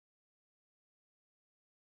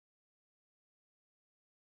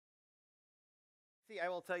See, I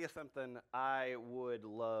will tell you something. I would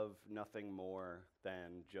love nothing more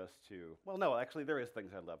than just to. Well, no, actually, there is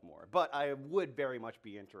things I'd love more. But I would very much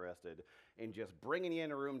be interested in just bringing you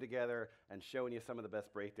in a room together and showing you some of the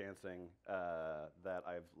best breakdancing that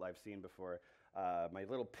I've seen before. My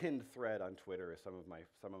little pinned thread on Twitter is some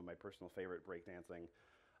of my personal favorite breakdancing.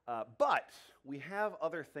 But we have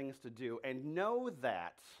other things to do, and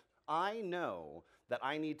I know that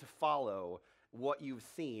I need to follow what you've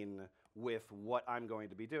seen with what I'm going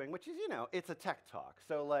to be doing, which is, it's a tech talk.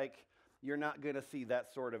 So, like, you're not going to see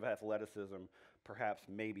that sort of athleticism, perhaps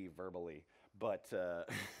maybe verbally, but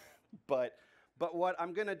but what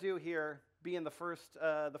I'm going to do here, being the first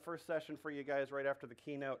session for you guys right after the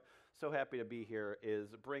keynote, so happy to be here, is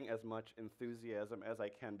bring as much enthusiasm as I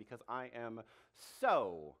can because I am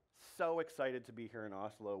so excited to be here in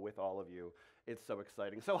Oslo with all of you. It's so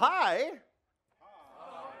exciting. So, hi.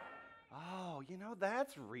 Oh,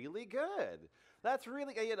 that's really good. That's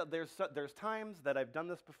really, there's times that I've done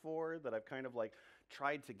this before that I've kind of like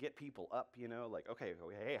tried to get people up, like, okay,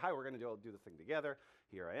 hey, hi, we're going to do this thing together.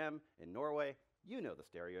 Here I am in Norway. You know the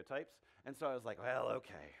stereotypes. And so I was like, well,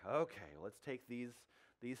 okay, let's take these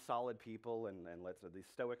solid people and these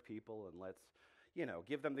stoic people and let's,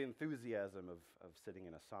 give them the enthusiasm of sitting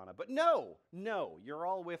in a sauna. But no, you're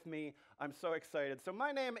all with me. I'm so excited. So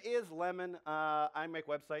my name is Lemon. I make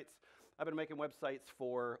websites. I've been making websites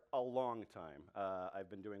for a long time. I've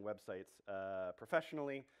been doing websites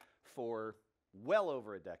professionally for well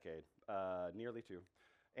over a decade, nearly 2.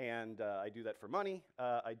 And I do that for money.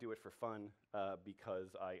 I do it for fun because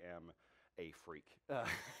I am a freak.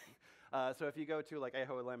 So if you go to like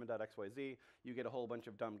aholemon.xyz, you get a whole bunch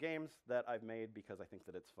of dumb games that I've made because I think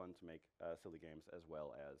that it's fun to make silly games as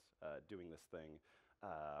well as doing this thing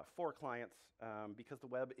for clients because the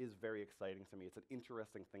web is very exciting to me. It's an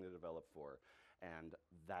interesting thing to develop for, and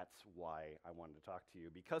that's why I wanted to talk to you,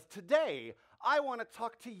 because today I want to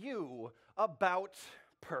talk to you about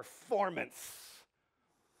performance,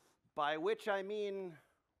 by which I mean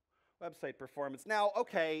website performance. Now,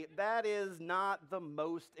 okay, that is not the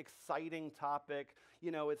most exciting topic.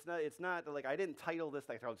 It's not like I didn't title this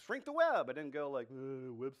like Shrink the Web. I didn't go like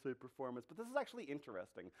website performance, but this is actually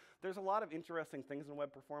interesting. There's a lot of interesting things in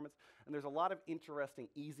web performance, and there's a lot of interesting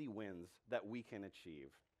easy wins that we can achieve.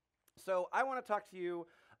 So I want to talk to you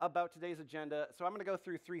about today's agenda. So I'm going to go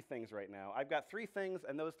through 3 things right now. I've got 3 things,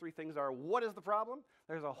 and those 3 things are: what is the problem?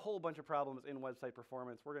 There's a whole bunch of problems in website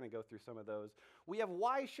performance. We're going to go through some of those. We have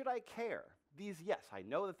why should I care? Yes, I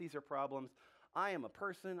know that these are problems. I am a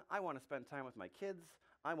person. I want to spend time with my kids.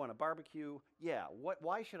 I want to barbecue. Yeah,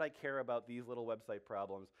 why should I care about these little website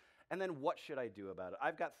problems? And then what should I do about it?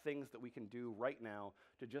 I've got things that we can do right now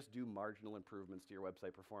to just do marginal improvements to your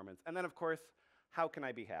website performance. And then, of course, how can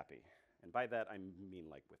I be happy? And by that, I mean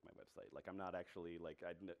like with my website. Like I'm not actually like,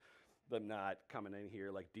 I'm not coming in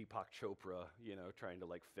here like Deepak Chopra, trying to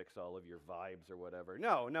like fix all of your vibes or whatever.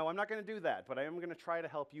 No, I'm not going to do that. But I am going to try to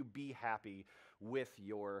help you be happy with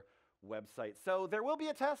your website. So there will be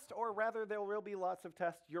a test, or rather there will be lots of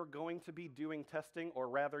tests. You're going to be doing testing, or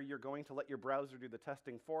rather you're going to let your browser do the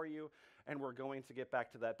testing for you, and we're going to get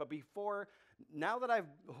back to that. But now that I've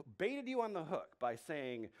baited you on the hook by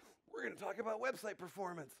saying, we're going to talk about website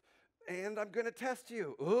performance, and I'm going to test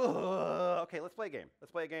you. Ugh. Okay, let's play a game.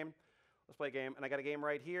 Let's play a game. And I got a game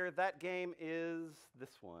right here. That game is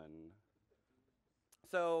this one.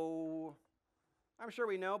 So I'm sure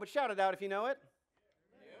we know, but shout it out if you know it.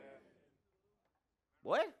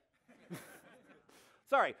 What?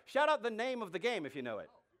 Sorry, shout out the name of the game if you know it.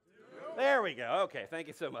 There we go. Okay, thank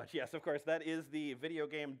you so much. Yes, of course, that is the video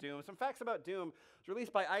game Doom. Some facts about Doom. It's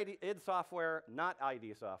released by id Software, not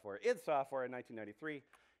ID Software. id Software in 1993.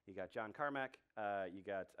 You got John Carmack. You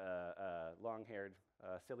got long-haired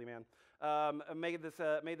silly man. Made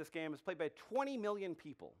this game. It's played by 20 million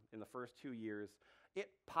people in the first 2 years. It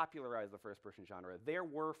popularized the first-person genre. There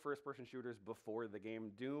were first-person shooters before the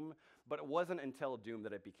game Doom, but it wasn't until Doom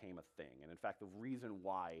that it became a thing. And in fact, the reason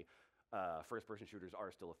why first-person shooters are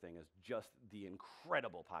still a thing is just the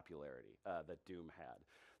incredible popularity that Doom had.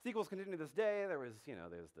 Sequels continue to this day. There's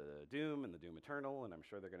the Doom and the Doom Eternal, and I'm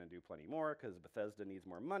sure they're going to do plenty more because Bethesda needs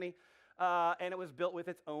more money. And it was built with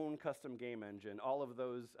its own custom game engine. All of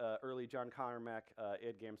those early John Carmack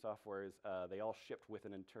id Game Softwares, they all shipped with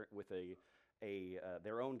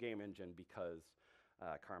their own game engine because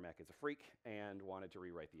Carmack is a freak and wanted to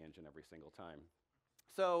rewrite the engine every single time.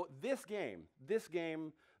 So this game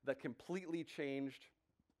that completely changed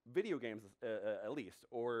video games, at least,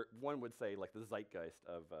 or one would say like the zeitgeist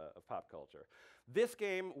of pop culture. This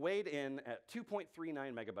game weighed in at 2.39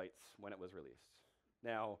 megabytes when it was released.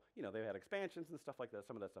 Now, they had expansions and stuff like that.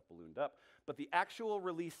 Some of that stuff ballooned up. But the actual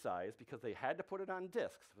release size, because they had to put it on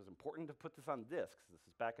disks, it was important to put this on disks, this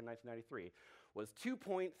is back in 1993, was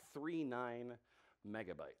 2.39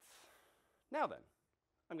 megabytes. Now then,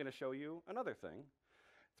 I'm going to show you another thing.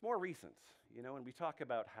 It's more recent, and we talk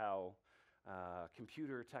about how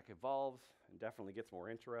computer tech evolves and definitely gets more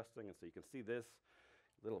interesting. And so you can see this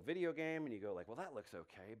little video game, and you go like, well, that looks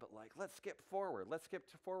okay, but like, let's skip forward. Let's skip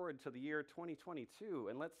forward to the year 2022,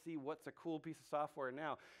 and let's see what's a cool piece of software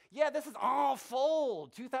now. Yeah, this is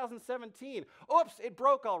Unfold 2017. Oops, it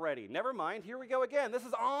broke already. Never mind, here we go again. This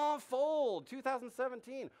is Unfold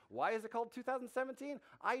 2017. Why is it called 2017?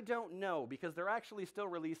 I don't know, because they're actually still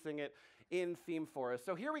releasing it in ThemeForest.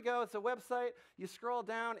 So here we go, it's a website. You scroll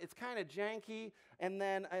down, it's kind of janky, and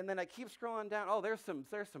then I keep scrolling down. Oh, there's some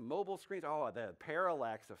mobile screens. Oh, the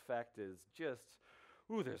parallax effect is just,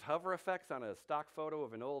 ooh, there's hover effects on a stock photo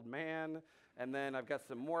of an old man, and then I've got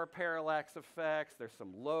some more parallax effects. There's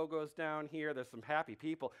some logos down here. There's some happy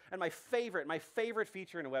people. And my favorite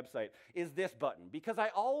feature in a website is this button, because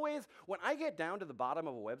I always, when I get down to the bottom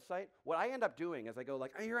of a website, what I end up doing is I go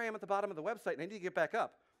like, oh, here I am at the bottom of the website, and I need to get back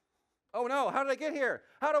up. Oh no, how did I get here?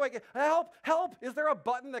 How do I get, help, help, is there a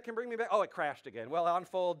button that can bring me back? Oh, it crashed again. Well,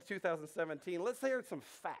 Unfold 2017, let's hear some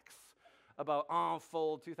facts about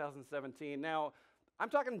Unfold 2017. Now, I'm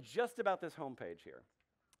talking just about this homepage here.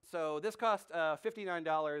 So this cost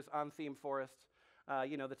 $59 on ThemeForest,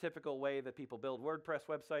 the typical way that people build WordPress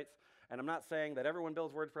websites. And I'm not saying that everyone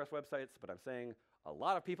builds WordPress websites, but I'm saying a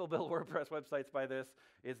lot of people build WordPress websites by this,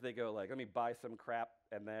 is they go like, let me buy some crap,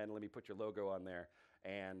 and then let me put your logo on there.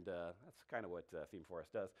 And that's kind of what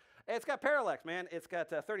ThemeForest does. It's got parallax, man. It's got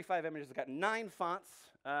 35 images. It's got 9 fonts.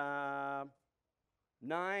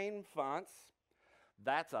 9 fonts.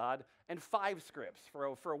 That's odd. And 5 scripts. For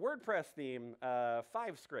a WordPress theme,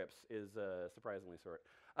 5 scripts is surprisingly short.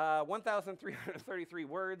 1,333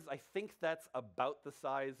 words. I think that's about the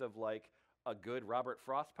size of like a good Robert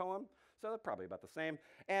Frost poem. So they're probably about the same.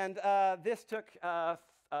 And this took more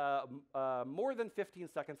than 15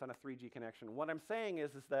 seconds on a 3G connection. What I'm saying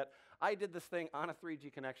is that I did this thing on a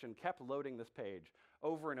 3G connection, kept loading this page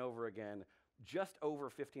over and over again. Just over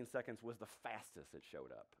 15 seconds was the fastest it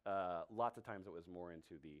showed up. Lots of times it was more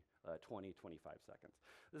into the 20, 25 seconds.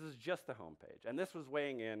 This is just the home page. And this was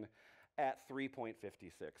weighing in at 3.56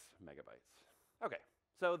 megabytes. Okay,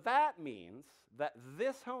 so that means that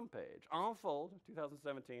this homepage, Unfold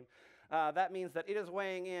 2017, that means that it is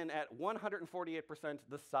weighing in at 148%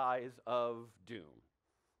 the size of Doom.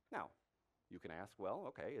 Now, you can ask, well,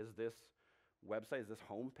 okay, is this website, is this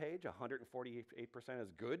homepage 148%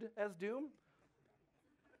 as good as Doom?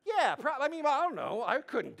 Yeah, I mean, I don't know. I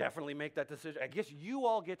couldn't definitely make that decision. I guess you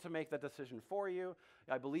all get to make that decision for you.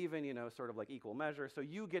 I believe in, sort of like equal measure. So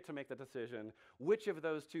you get to make the decision. Which of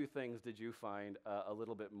those two things did you find a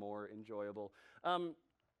little bit more enjoyable?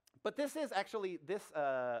 But this is actually, this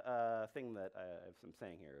thing that I'm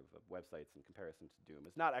saying here of websites in comparison to Doom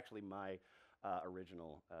is not actually my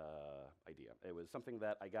original idea. It was something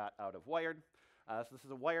that I got out of Wired. So this is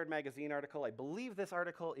a Wired magazine article. I believe this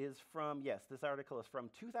article is from, yes, this article is from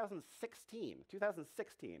 2016.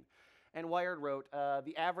 And Wired wrote,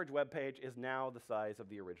 the average web page is now the size of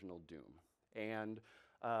the original Doom. And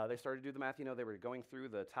they started to do the math. They were going through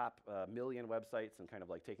the top million websites and kind of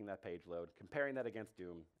like taking that page load, comparing that against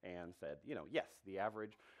Doom, and said, yes, the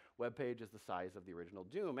average web page is the size of the original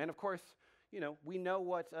Doom. And of course, we know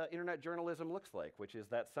what internet journalism looks like, which is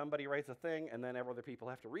that somebody writes a thing and then other people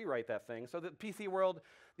have to rewrite that thing. So the PC world,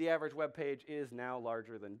 the average web page is now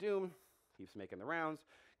larger than Doom, keeps making the rounds,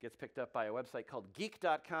 gets picked up by a website called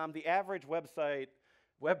geek.com. The average web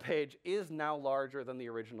page is now larger than the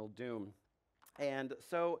original Doom. And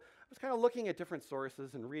so I was kind of looking at different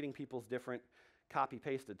sources and reading people's different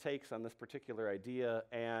copy-pasted takes on this particular idea.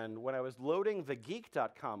 And when I was loading the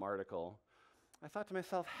geek.com article, I thought to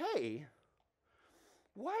myself, hey,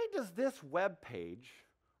 why does this web page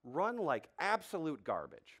run like absolute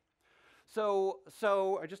garbage? So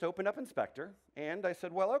I just opened up Inspector, and I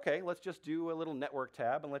said, well, okay, let's just do a little network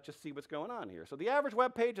tab, and let's just see what's going on here. So the average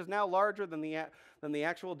web page is now larger than the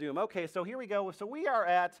actual Doom. Okay, so here we go. So we are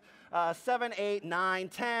at 7, 8, 9,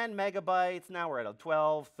 10 megabytes. Now we're at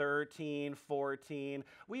 12, 13, 14.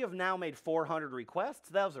 We have now made 400 requests.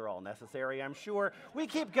 Those are all necessary, I'm sure. We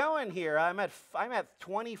keep going here. I'm at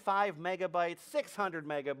 25 megabytes, 600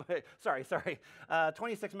 megabytes. Sorry,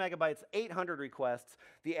 26 megabytes, 800 requests.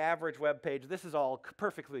 The average web page. This is all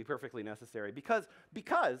perfectly necessary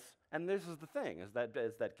because, and this is the thing, is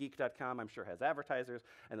that Geek.com, I'm sure, has advertisers,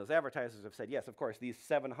 and those advertisers have said, yes, of course, these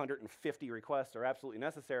 750 requests are absolutely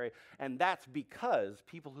necessary, and that's because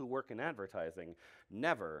people who work in advertising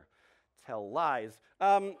never tell lies.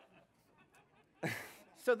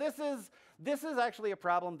 So this is actually a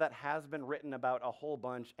problem that has been written about a whole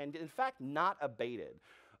bunch, and in fact, not abated.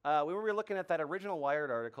 When we were looking at that original Wired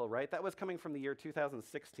article, right, that was coming from the year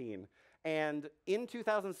 2016. And in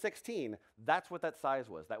 2016, that's what that size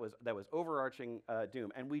was. That was overarching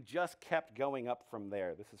doom. And we just kept going up from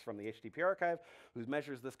there. This is from the HTTP archive, who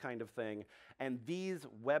measures this kind of thing. And these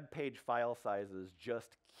web page file sizes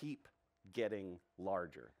just keep getting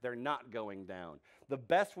larger. They're not going down. The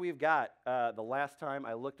best we've got, the last time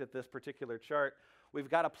I looked at this particular chart, we've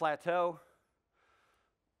got a plateau.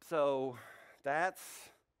 So that's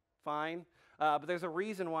fine. But there's a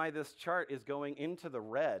reason why this chart is going into the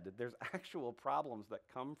red. There's actual problems that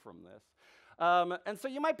come from this. And so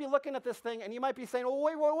you might be looking at this thing and you might be saying, well,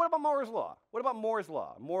 wait, what about Moore's Law? What about Moore's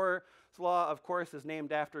Law? Moore's Law, of course, is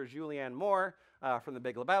named after Julianne Moore from The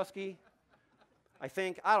Big Lebowski. I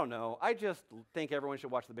don't know. I just think everyone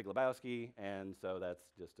should watch The Big Lebowski, and so that's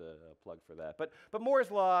just a plug for that. But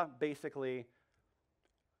Moore's Law, basically,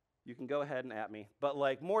 you can go ahead and at me, but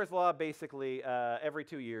like Moore's Law, basically, every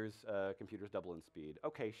 2 years, computers double in speed.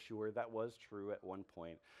 Okay, sure, that was true at one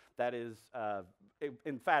point. That is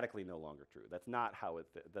emphatically no longer true. That's not how it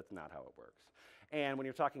works. And when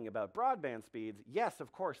you're talking about broadband speeds, yes,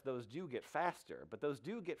 of course, those do get faster, but those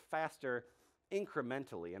do get faster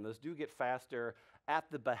incrementally, and those do get faster at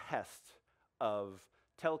the behest of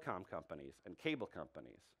telecom companies and cable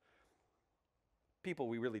companies, people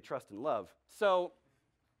we really trust and love. So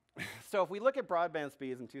if we look at broadband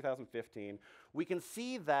speeds in 2015, we can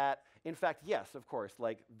see that, in fact, yes, of course,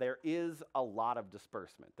 like there is a lot of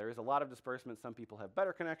disbursement. There is a lot of disbursement. Some people have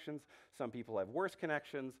better connections, some people have worse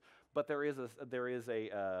connections, but there is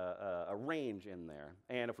a range in there.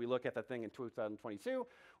 And if we look at that thing in 2022,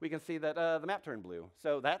 we can see that the map turned blue.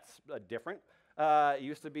 So that's different. It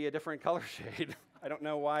used to be a different color shade. I don't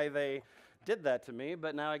know why they did that to me,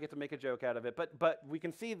 but now I get to make a joke out of it. But we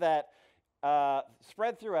can see that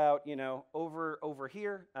spread throughout, over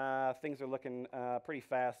here, things are looking pretty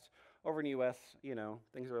fast. Over in the US,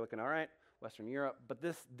 things are looking all right. Western Europe, but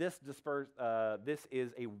this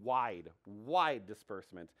is a wide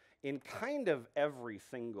disbursement in kind of every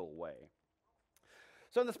single way.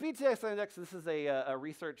 So in the Speed CX Index, this is a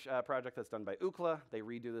research project that's done by Ookla. They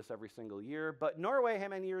redo this every single year. But Norway, hey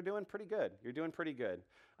man, you're doing pretty good. You're doing pretty good.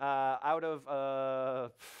 Out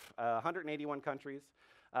of 181 countries,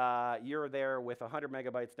 you're there with 100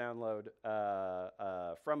 megabytes download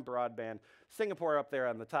from broadband. Singapore up there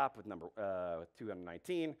on the top with number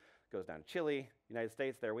 219. Goes down to Chile, United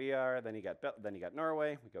States, there we are. Then you got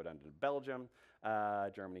Norway. We go down to Belgium,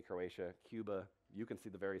 Germany, Croatia, Cuba. You can see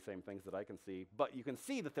the very same things that I can see, but you can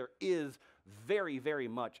see that there is very, very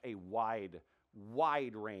much a wide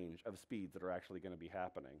range of speeds that are actually going to be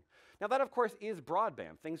happening. Now that, of course, is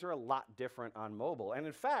broadband. Things are a lot different on mobile, and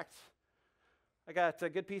in fact, I got a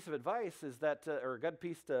good piece of advice is that, or a good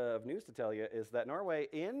piece of news to tell you, is that Norway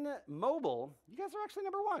in mobile, you guys are actually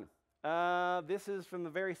number one. This is from the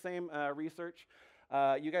very same research.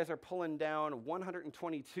 You guys are pulling down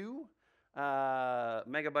 122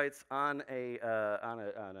 megabytes on a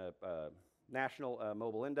national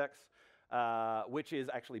mobile index, which is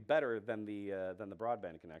actually better than the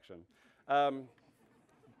broadband connection.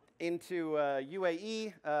 Into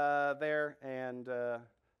UAE there, and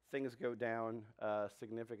things go down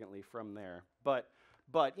significantly from there. But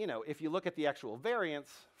if you look at the actual variance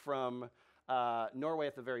from Norway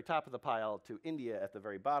at the very top of the pile to India at the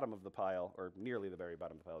very bottom of the pile, or nearly the very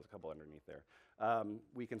bottom of the pile, there's a couple underneath there.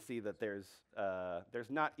 We can see that there's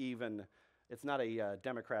not even, it's not a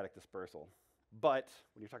democratic dispersal. But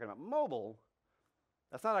when you're talking about mobile,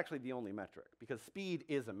 that's not actually the only metric, because speed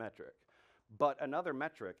is a metric. But another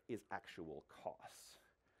metric is actual costs.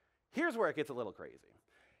 Here's where it gets a little crazy.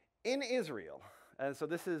 In Israel, and so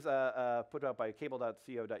this is put out by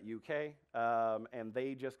cable.co.uk, and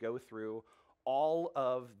they just go through all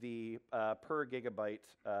of the per gigabyte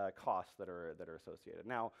costs that are associated.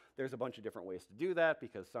 Now, there's a bunch of different ways to do that,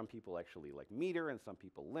 because some people actually like meter, and some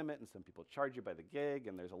people limit, and some people charge you by the gig,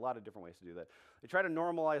 and there's a lot of different ways to do that. They try to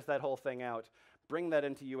normalize that whole thing out, bring that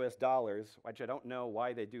into US dollars, which I don't know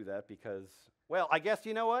why they do that, because, well, I guess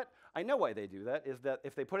you know what? I know why they do that, is that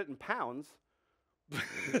if they put it in pounds,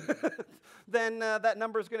 then that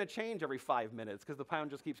number is going to change every 5 minutes, because the pound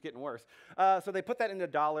just keeps getting worse. So they put that into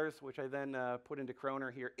dollars, which I then put into kroner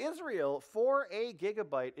here. Israel, for a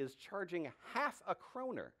gigabyte, is charging half a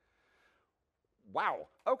kroner. Wow.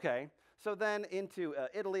 Okay. So then into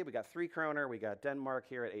Italy, we got 3 kroner. We got Denmark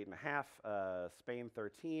here at 8.5, Spain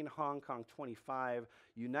 13, Hong Kong 25,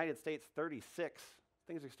 United States 36.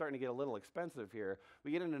 Things are starting to get a little expensive here.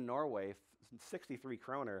 We get into Norway, 63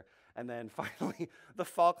 kroner, and then finally the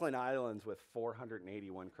Falkland Islands with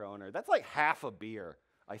 481 kroner. That's like half a beer,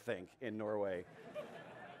 I think, in Norway.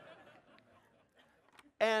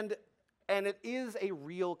 And it is a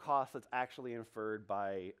real cost that's actually inferred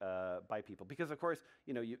by people, because of course,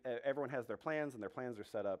 you know, everyone has their plans, and their plans are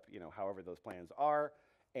set up, you know, however those plans are,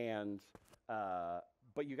 and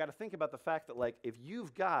but you got to think about the fact that, like, if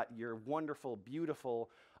you've got your wonderful, beautiful,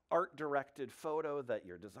 art-directed photo that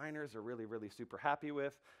your designers are really, really super happy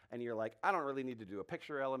with, and you're like, I don't really need to do a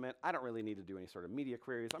picture element, I don't really need to do any sort of media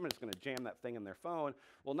queries, I'm just going to jam that thing in their phone.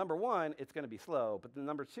 Well, number one, it's going to be slow, but then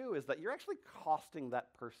number two is that you're actually costing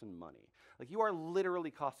that person money. Like, you are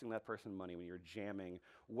literally costing that person money when you're jamming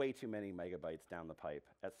way too many megabytes down the pipe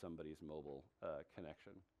at somebody's mobile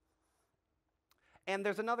connection. And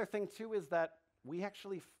there's another thing too, is that we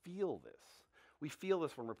actually feel this. We feel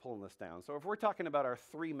this when we're pulling this down. So if we're talking about our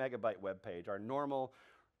 3 megabyte web page, our normal,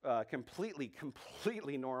 completely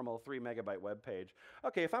normal 3 megabyte web page,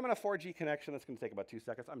 okay, if I'm on a 4G connection, that's going to take about 2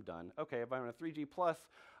 seconds, I'm done. Okay, if I'm on a 3G plus,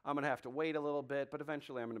 I'm going to have to wait a little bit, but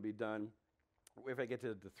eventually I'm going to be done. If I get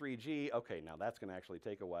to the 3G, okay, now that's going to actually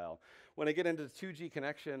take a while. When I get into the 2G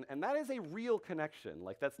connection, and that is a real connection,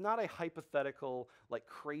 like that's not a hypothetical, like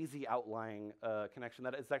crazy outlying connection.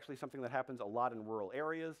 That is actually something that happens a lot in rural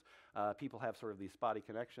areas. People have sort of these spotty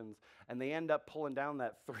connections, and they end up pulling down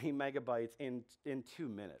that 3 megabytes in 2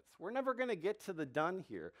 minutes. We're never going to get to the done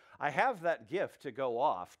here. I have that GIF to go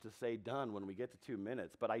off to say done when we get to 2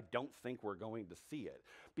 minutes, but I don't think we're going to see it,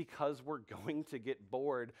 because we're going to get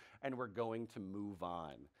bored and we're going to move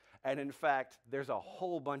on. And in fact, there's a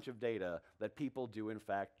whole bunch of data that people do in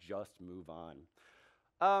fact just move on.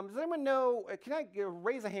 Does anyone know, can I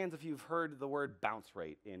raise a hand if you've heard the word bounce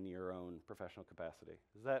rate in your own professional capacity?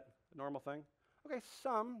 Is that a normal thing? Okay,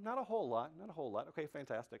 some, not a whole lot, not a whole lot. Okay,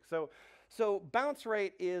 fantastic. So bounce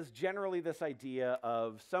rate is generally this idea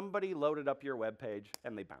of somebody loaded up your web page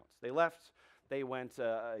and they bounced. They left, they went,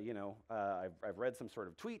 I've read some sort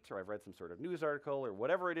of tweet, or I've read some sort of news article, or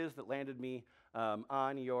whatever it is that landed me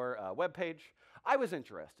on your web page. I was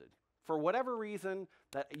interested. For whatever reason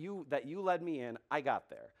that you led me in, I got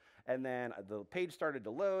there. And then the page started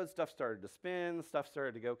to load, stuff started to spin, stuff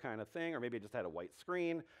started to go kind of thing, or maybe it just had a white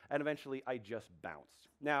screen, and eventually I just bounced.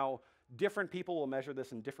 Now, different people will measure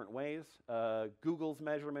this in different ways. Google's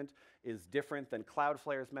measurement is different than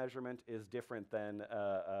Cloudflare's measurement, is different than,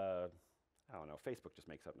 I don't know, Facebook just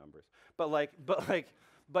makes up numbers.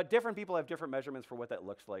 But different people have different measurements for what that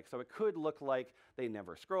looks like. So it could look like they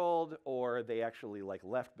never scrolled, or they actually like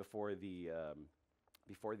left before the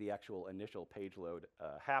actual initial page load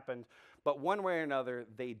happened. But one way or another,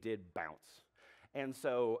 they did bounce. And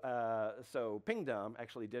so Pingdom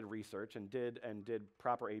actually did research and did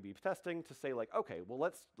proper A/B testing to say, like, okay, well,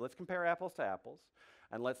 let's compare apples to apples,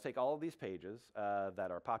 and let's take all of these pages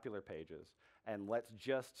that are popular pages, and let's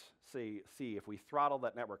just see if we throttle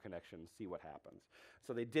that network connection, see what happens.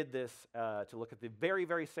 So they did this to look at the very,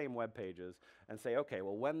 very same web pages and say, okay,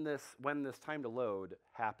 well, when this time to load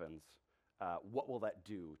happens, what will that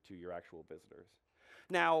do to your actual visitors?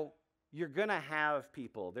 Now, you're going to have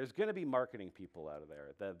people, there's going to be marketing people out of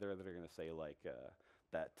there that are going to say, like,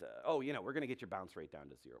 oh, you know, we're going to get your bounce rate down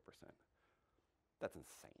to 0%. That's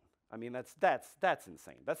insane. I mean, that's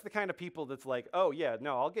insane. That's the kind of people that's like, oh yeah,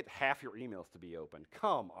 no, I'll get half your emails to be open.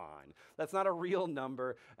 Come on. That's not a real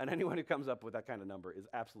number, and anyone who comes up with that kind of number is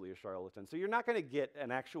absolutely a charlatan. So you're not going to get an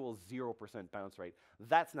actual 0% bounce rate.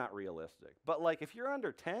 That's not realistic. But like, if you're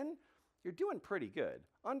under 10, you're doing pretty good.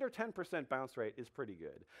 Under 10% bounce rate is pretty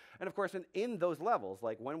good. And of course, in those levels,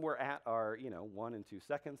 like when we're at our 1 and 2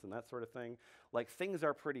 seconds and that sort of thing, like things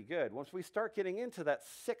are pretty good. Once we start getting into that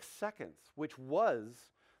 6 seconds, which was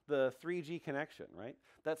the 3G connection, right?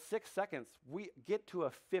 That 6 seconds, we get to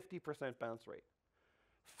a 50% bounce rate.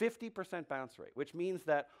 50% bounce rate, which means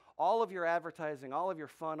that all of your advertising, all of your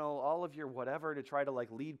funnel, all of your whatever to try to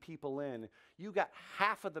like lead people in, you got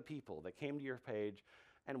half of the people that came to your page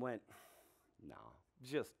and went, no,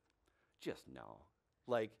 just no.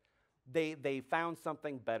 Like they found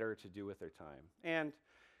something better to do with their time. And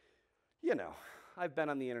you know, I've been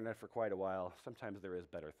on the internet for quite a while. Sometimes there is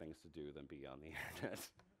better things to do than be on the internet.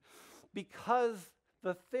 Because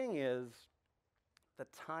the thing is, the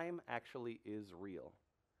time actually is real.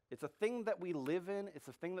 It's a thing that we live in. It's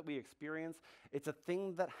a thing that we experience. It's a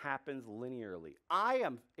thing that happens linearly. I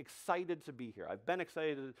am excited to be here. I've been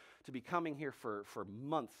excited to be coming here for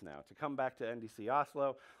months now, to come back to NDC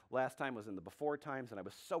Oslo. Last time was in the before times, and I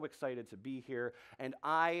was so excited to be here. And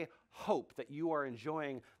I hope that you are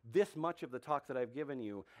enjoying this much of the talk that I've given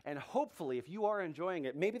you. And hopefully, if you are enjoying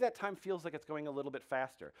it, maybe that time feels like it's going a little bit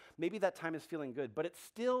faster. Maybe that time is feeling good, but it's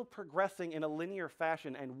still progressing in a linear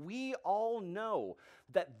fashion. And we all know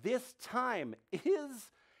that this time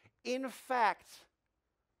is, in fact,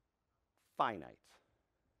 finite.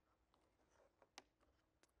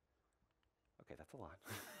 Okay, that's a lot.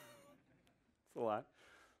 It's a lot.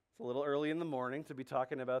 It's a little early in the morning to be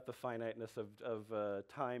talking about the finiteness of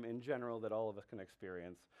time in general that all of us can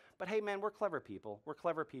experience. But hey, man, we're clever people. We're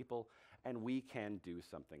clever people, and we can do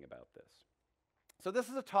something about this. So this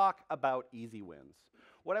is a talk about easy wins.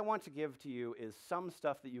 What I want to give to you is some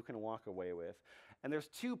stuff that you can walk away with. And there's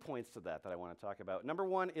 2 points to that I want to talk about. Number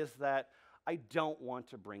one is that I don't want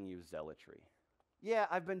to bring you zealotry. Yeah,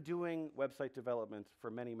 I've been doing website development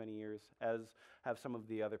for many, many years, as have some of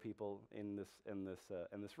the other people in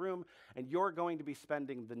this room. And you're going to be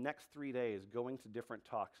spending the next 3 days going to different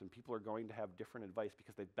talks, and people are going to have different advice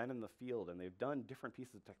because they've been in the field and they've done different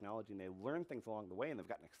pieces of technology and they've learned things along the way and they've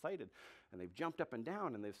gotten excited and they've jumped up and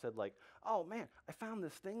down and they've said like, oh man, I found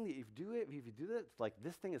this thing that if you do that, like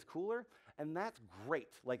this thing is cooler, and that's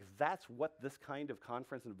great. Like that's what this kind of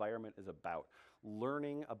conference environment is about.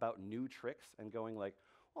 Learning about new tricks and going like,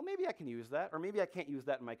 well, maybe I can use that, or maybe I can't use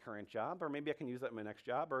that in my current job, or maybe I can use that in my next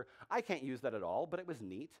job, or I can't use that at all, but it was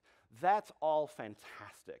neat. That's all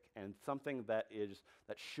fantastic and something that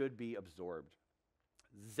should be absorbed.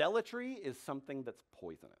 Zealotry is something that's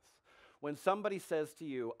poisonous. When somebody says to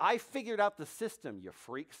you, I figured out the system, you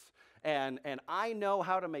freaks, and I know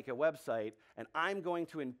how to make a website, and I'm going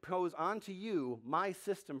to impose onto you my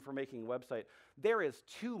system for making a website, there is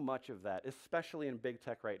too much of that, especially in big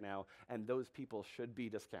tech right now, and those people should be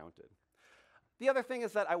discounted. The other thing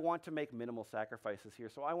is that I want to make minimal sacrifices here,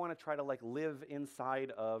 so I want to try to like live inside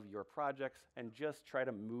of your projects and just try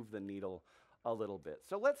to move the needle a little bit.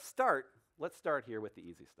 So let's start here with the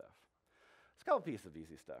easy stuff. Let's go a piece of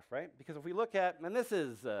easy stuff, right? Because if we look at, and this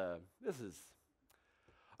is,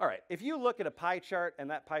 all right, if you look at a pie chart and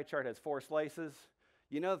that pie chart has 4 slices,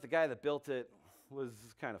 you know that the guy that built it was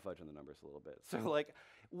kind of fudging the numbers a little bit. So like,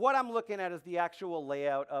 what I'm looking at is the actual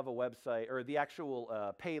layout of a website, or the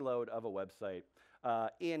actual payload of a website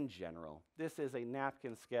in general. This is a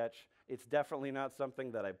napkin sketch. It's definitely not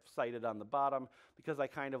something that I've cited on the bottom because I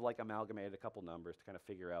kind of like amalgamated a couple numbers to kind of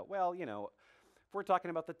figure out, well, you know, if we're talking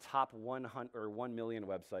about the top 100 or 1 million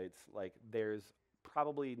websites, like there's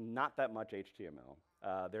probably not that much HTML.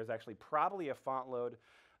 There's actually probably a font load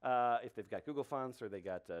if they've got Google Fonts or they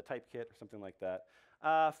got Typekit or something like that.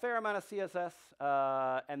 Fair amount of CSS,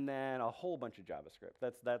 and then a whole bunch of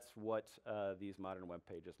JavaScript. That's what these modern web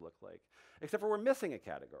pages look like. Except for we're missing a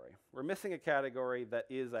category. We're missing a category that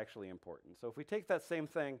is actually important. So if we take that same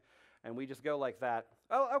thing and we just go like that,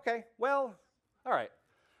 oh, okay, well, all right.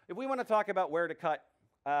 If we want to talk about where to cut,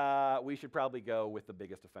 we should probably go with the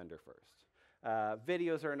biggest offender first.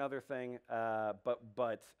 Videos are another thing,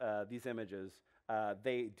 but these images,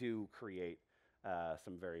 they do create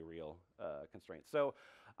some very real constraints. So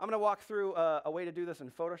I'm going to walk through a way to do this in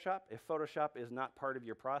Photoshop. If Photoshop is not part of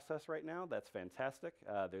your process right now, that's fantastic.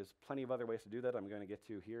 There's plenty of other ways to do that I'm going to get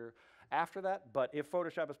to here after that. But if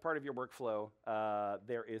Photoshop is part of your workflow,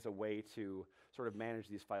 there is a way to sort of manage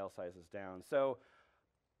these file sizes down. So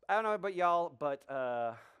I don't know about y'all, but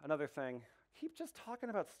another thing, keep just talking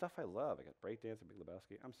about stuff I love. I got breakdance and Big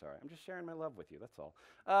Lebowski. I'm sorry. I'm just sharing my love with you. That's all.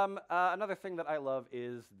 Another thing that I love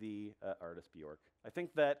is the artist Bjork. I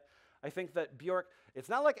think that Bjork, it's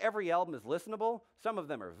not like every album is listenable. Some of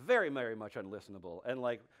them are very, very much unlistenable. And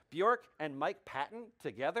like Bjork and Mike Patton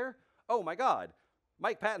together, oh my God.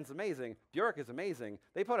 Mike Patton's amazing. Bjork is amazing.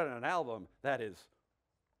 They put out an album that is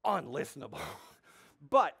unlistenable.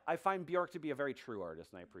 But I find Bjork to be a very true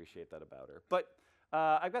artist, and I appreciate that about her. But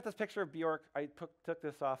I've got this picture of Bjork. I took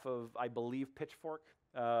this off of, I believe, Pitchfork,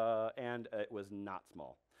 and it was not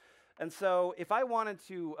small. And so if I wanted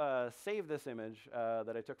to save this image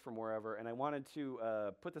that I took from wherever, and I wanted to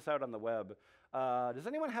put this out on the web, does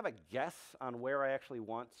anyone have a guess on where I actually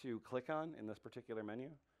want to click on in this particular menu?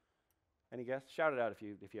 Any guess? Shout it out if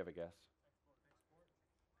you have a guess.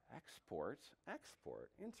 Export.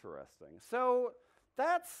 Interesting. So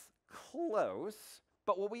that's close,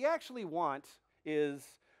 but what we actually want is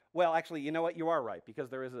Well, actually, you know what? You are right, because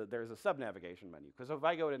there's a sub-navigation menu. Because if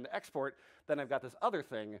I go into export, then I've got this other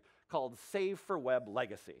thing called Save for Web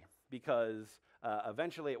Legacy. Because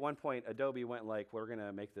eventually, at one point, Adobe went like, we're going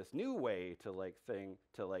to make this new way to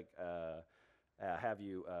have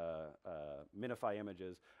you minify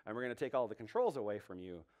images, and we're going to take all the controls away from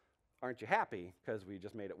you. Aren't you happy? Because we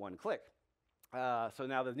just made it one click. So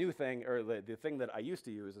now the new thing, or the thing that I used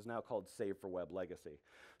to use, is now called Save for Web Legacy.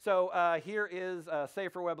 So here is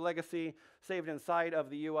Save for Web Legacy, saved inside of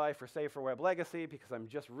the UI for Save for Web Legacy, because I'm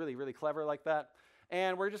just really, really clever like that.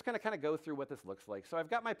 And we're just going to kind of go through what this looks like. So I've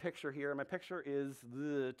got my picture here. My picture is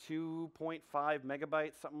the 2.5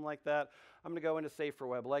 megabytes, something like that. I'm going to go into Save for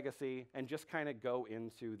Web Legacy and just kind of go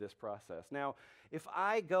into this process. Now, if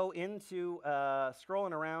I go into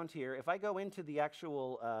scrolling around here, if I go into the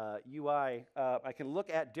actual UI, I can look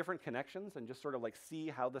at different connections and just sort of like see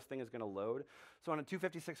how this thing is going to load. So on a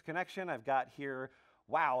 256 connection, I've got here,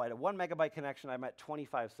 wow, at a 1 megabyte connection, I'm at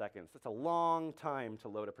 25 seconds. That's a long time to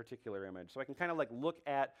load a particular image. So I can kind of like look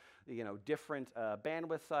at, you know, different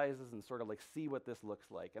bandwidth sizes and sort of like see what this looks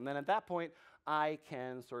like. And then at that point, I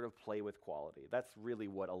can sort of play with quality. That's really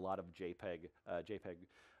what a lot of JPEG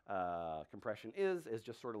compression is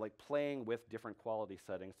just sort of like playing with different quality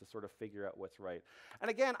settings to sort of figure out what's right.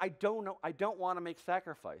 And again, I don't want to make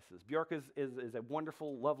sacrifices. Bjork is a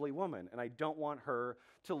wonderful, lovely woman, and I don't want her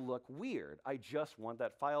to look weird. I just want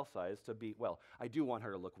that file size to be, well, I do want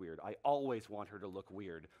her to look weird. I always want her to look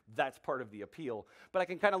weird. That's part of the appeal. But I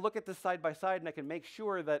can kind of look at this side by side, and I can make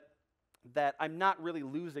sure that I'm not really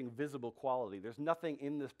losing visible quality. There's nothing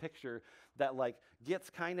in this picture that like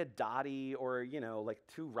gets kind of dotty or, you know, like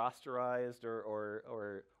too rasterized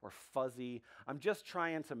or fuzzy. I'm just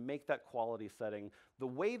trying to make that quality setting the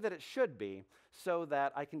way that it should be so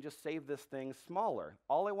that I can just save this thing smaller.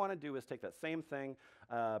 All I want to do is take that same thing,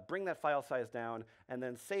 bring that file size down, and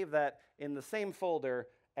then save that in the same folder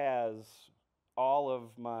as all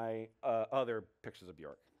of my other pictures of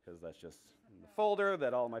Bjork, because that's just in the folder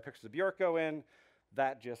that all my pictures of Bjork go in.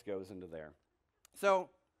 That just goes into there. So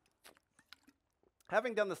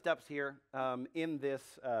having done the steps here in this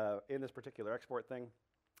particular export thing,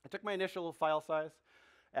 I took my initial file size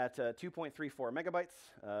at 2.34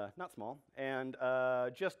 megabytes, not small, and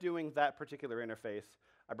just doing that particular interface,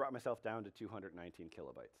 I brought myself down to 219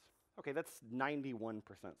 kilobytes. Okay, that's 91%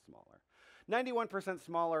 smaller. 91%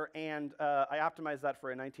 smaller, and I optimized that for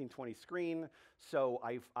a 1920 screen, so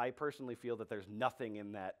I personally feel that there's nothing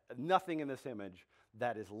in this image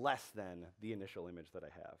that is less than the initial image that I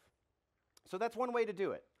have. So that's one way to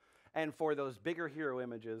do it. And for those bigger hero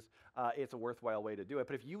images, it's a worthwhile way to do it.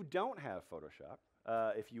 But if you don't have Photoshop,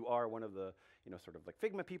 if you are one of the, you know, sort of like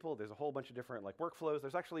Figma people, there's a whole bunch of different like workflows.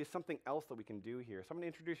 There's actually something else that we can do here. So I'm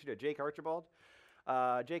going to introduce you to Jake Archibald.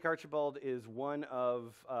 Jake Archibald is one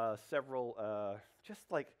of several, just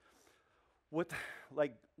like,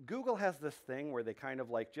 Google has this thing where they kind of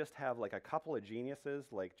like just have like a couple of geniuses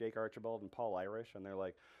like Jake Archibald and Paul Irish, and they're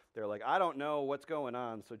like, I don't know what's going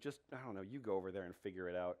on, so just, I don't know, you go over there and figure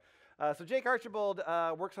it out. So Jake Archibald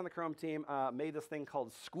works on the Chrome team, made this thing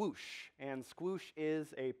called Squoosh, and Squoosh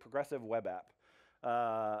is a progressive web app.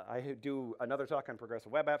 I do another talk on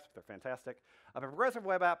progressive web apps. They're fantastic. A progressive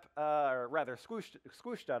web app, or rather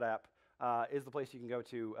Squoosh.app, is the place you can go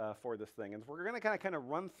to for this thing. And we're going to kind of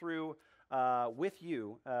run through with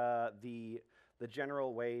you the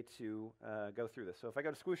general way to go through this. So if I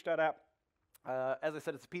go to Squoosh.app, as I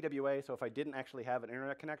said, it's a PWA, so if I didn't actually have an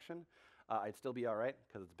internet connection, I'd still be all right,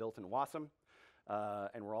 because it's built in WASM,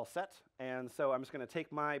 and we're all set. And so I'm just going to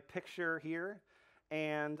take my picture here,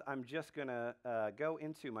 and I'm just going to go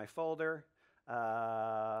into my folder.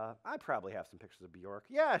 I probably have some pictures of Bjork.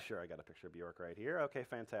 Yeah, sure, I got a picture of Bjork right here. Okay,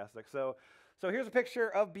 fantastic. So here's a picture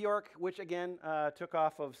of Bjork, which again took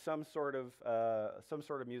off of some sort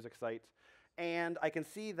of music site. And I can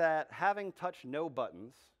see that having touched no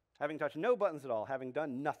buttons at all, having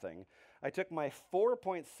done nothing, I took my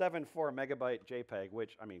 4.74 megabyte JPEG,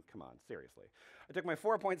 which, I mean, come on, seriously. I took my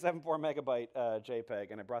 4.74 megabyte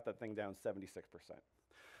JPEG, and I brought that thing down 76%.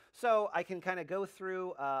 So I can kind of go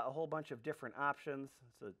through a whole bunch of different options.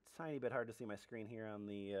 It's a tiny bit hard to see my screen here on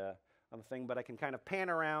the thing, but I can kind of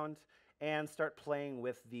pan around and start playing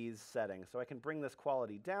with these settings. So I can bring this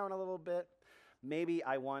quality down a little bit. Maybe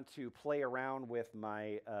I want to play around with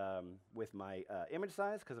my image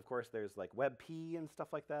size, because of course there's like WebP and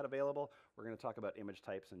stuff like that available. We're going to talk about image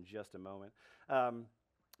types in just a moment.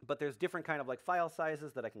 But there's different kind of like file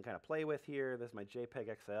sizes that I can kind of play with here. There's my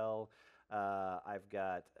JPEG XL. I've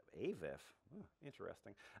got AVIF. Ooh,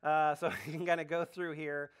 interesting. So you can kind of go through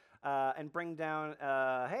here and bring down,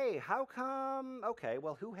 hey, how come, okay,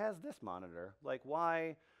 well, who has this monitor? Like,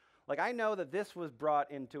 why Like I know that this was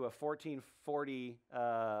brought into a 1440,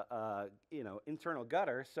 internal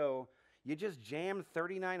gutter, so you just jammed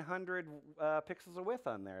 3,900 pixels of width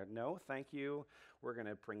on there. No, thank you. We're going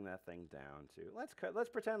to bring that thing down to, let's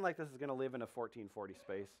pretend like this is going to live in a 1440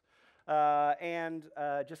 space. And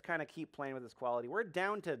just kind of keep playing with this quality. We're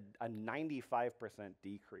down to a 95%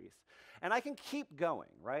 decrease. And I can keep going,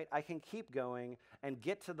 right? I can keep going and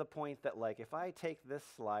get to the point that, like, if I take this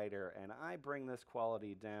slider and I bring this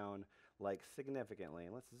quality down, like, significantly,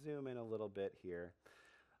 and let's zoom in a little bit here.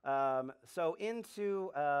 So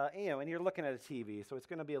into, and you're looking at a TV, so it's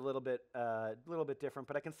going to be a little bit different.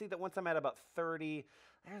 But I can see that once I'm at about 30,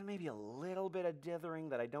 there's maybe a little bit of dithering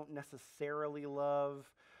that I don't necessarily love.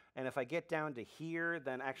 And if I get down to here,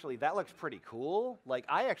 then actually that looks pretty cool. Like,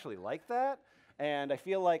 I actually like that. And I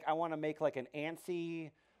feel like I want to make like an ANSI,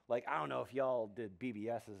 like, I don't know if y'all did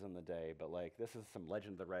BBSs in the day, but like this is some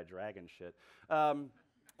Legend of the Red Dragon shit.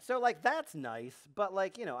 So like that's nice, but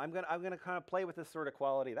like, I'm gonna kind of play with this sort of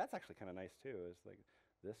quality. That's actually kind of nice too. It's like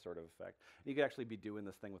this sort of effect. You could actually be doing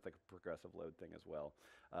this thing with like a progressive load thing as well,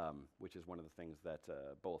 which is one of the things that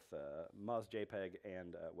both Moz JPEG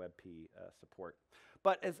and WebP support.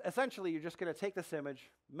 But essentially, you're just going to take this image,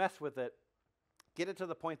 mess with it, get it to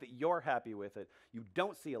the point that you're happy with it. You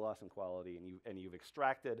don't see a loss in quality, and you've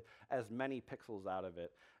extracted as many pixels out of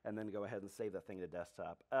it, and then go ahead and save that thing to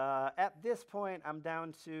desktop. At this point, I'm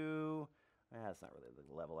down to, that's not really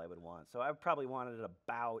the level I would want. So I probably wanted it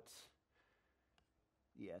about,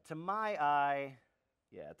 to my eye,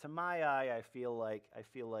 I feel like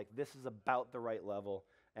this is about the right level,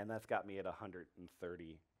 and that's got me at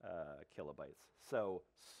 130 kilobytes. So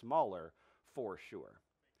smaller for sure.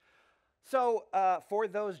 So for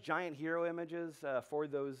those giant hero images, for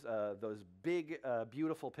those big,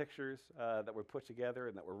 beautiful pictures that were put together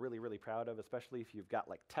and that we're really, really proud of, especially if you've got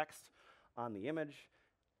like text on the image,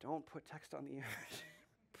 don't put text on the image.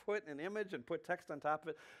 Put an image and put text on top of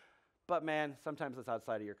it. But man, sometimes it's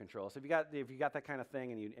outside of your control. So if you got that kind of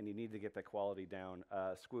thing and you need to get that quality down,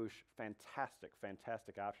 Squoosh,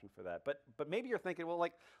 fantastic option for that. But maybe you're thinking, well,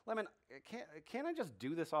 like, Lemon, can't I just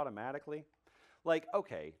do this automatically? Like,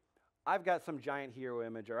 okay, I've got some giant hero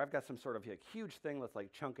image, or I've got some sort of like, huge thing that's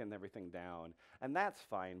like chunking everything down, and that's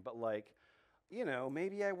fine. But like,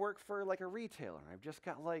 maybe I work for like a retailer, and I've just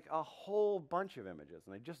got like a whole bunch of images,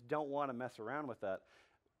 and I just don't want to mess around with that.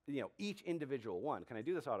 Each individual one. Can I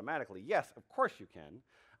do this automatically? Yes, of course you can.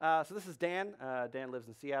 So this is Dan. Dan lives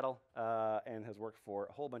in Seattle and has worked for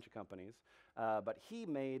a whole bunch of companies. But he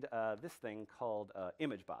made this thing called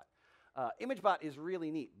ImageBot. ImageBot is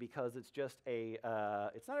really neat because it's just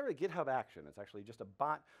it's not really GitHub action. It's actually just a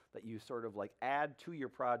bot that you sort of like add to your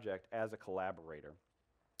project as a collaborator.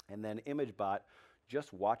 And then ImageBot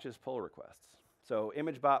just watches pull requests. So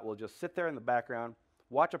ImageBot will just sit there in the background,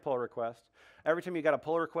 watch a pull request. Every time you got a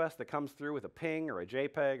pull request that comes through with a ping or a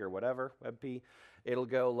JPEG or whatever, WebP, it'll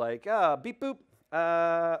go like, beep boop.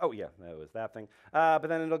 Oh yeah, that was that thing. But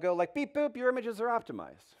then it'll go like, beep boop, your images are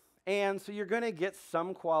optimized. And so you're going to get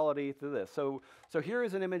some quality through this. So here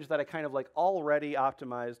is an image that I kind of like already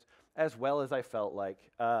optimized as well as I felt like.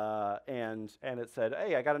 And it said,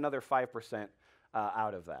 hey, I got another 5%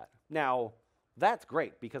 out of that. Now, that's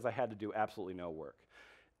great because I had to do absolutely no work.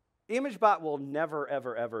 ImageBot will never,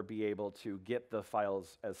 ever, ever be able to get the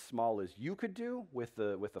files as small as you could do with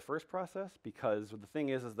the first process, because the thing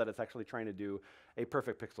is that it's actually trying to do a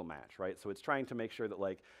perfect pixel match, right? So it's trying to make sure that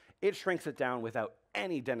like it shrinks it down without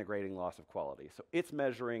any denigrating loss of quality. So it's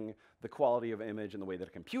measuring the quality of image in the way that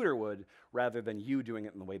a computer would, rather than you doing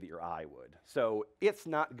it in the way that your eye would. So it's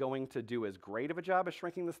not going to do as great of a job as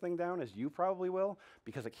shrinking this thing down as you probably will,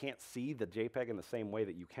 because it can't see the JPEG in the same way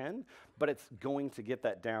that you can, but it's going to get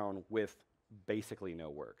that down with basically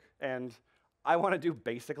no work. And I want to do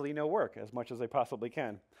basically no work as much as I possibly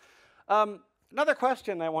can. Another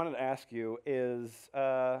question I wanted to ask you is,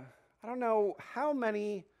 I don't know how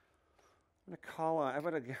many, I'm going to call on, I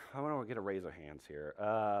want to get a raise of hands here.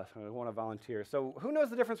 So I want to volunteer. So who knows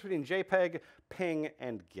the difference between JPEG, PNG,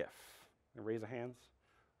 and GIF? Raise of hands?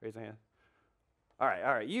 Raise a hand. All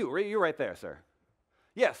right, you right there, sir.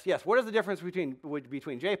 Yes, what is the difference between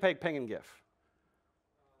JPEG, PNG, and GIF?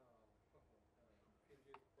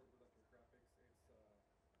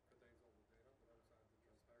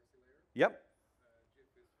 Yep. GIF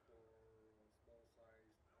is for small-sized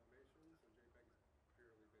animations, and JPEG is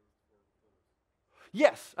purely based for photos.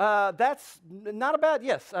 Yes, that's not a bad,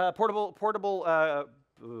 yes, portable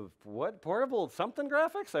something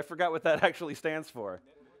graphics? I forgot what that actually stands for.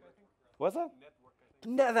 Network, I think. What's that? Network, I think.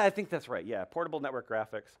 No, I think that's right. Yeah, portable network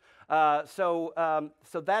graphics. So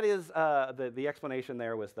that is the explanation.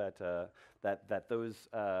 There was that that those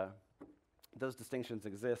distinctions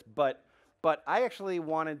exist. But I actually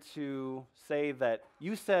wanted to say that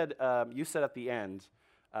you said at the end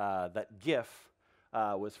that GIF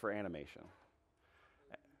was for animation.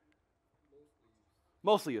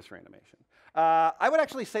 Mostly used for animation. I would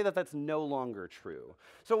actually say that that's no longer true.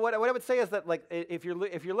 So what I would say is that, like, if you're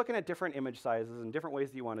looking at different image sizes and different ways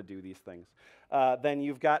that you want to do these things, then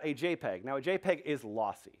you've got a JPEG. Now a JPEG is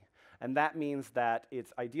lossy, and that means that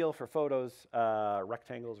it's ideal for photos,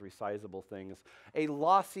 rectangles, resizable things. A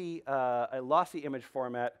lossy image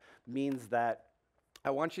format means that I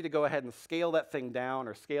want you to go ahead and scale that thing down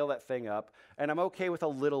or scale that thing up, and I'm okay with a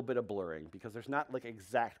little bit of blurring because there's not like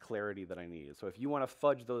exact clarity that I need. So if you want to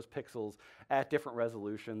fudge those pixels at different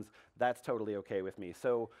resolutions, that's totally okay with me.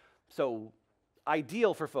 So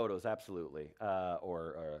ideal for photos, absolutely,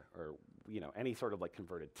 or you know, any sort of like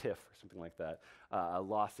converted TIFF or something like that. A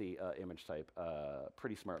lossy image type,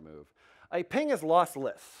 pretty smart move. A ping is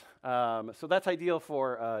lossless, so that's ideal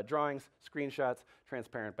for drawings, screenshots,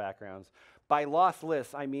 transparent backgrounds. By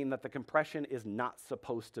lossless, I mean that the compression is not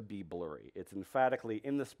supposed to be blurry. It's emphatically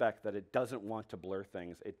in the spec that it doesn't want to blur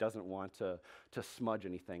things. It doesn't want to smudge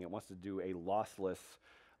anything. It wants to do a lossless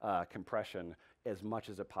compression as much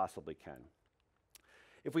as it possibly can.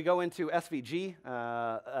 If we go into SVG,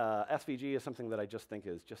 SVG is something that I just think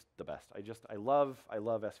is just the best. I love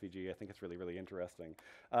SVG. I think it's really, really interesting.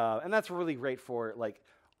 And that's really great for, like,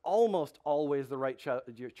 almost always the right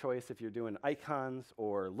choice if you're doing icons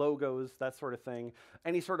or logos, that sort of thing.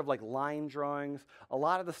 Any sort of like line drawings. A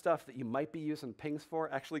lot of the stuff that you might be using pings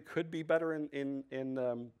for actually could be better in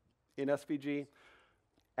SVG.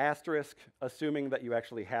 Asterisk, assuming that you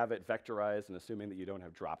actually have it vectorized and assuming that you don't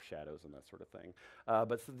have drop shadows and that sort of thing.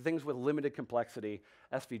 But things with limited complexity,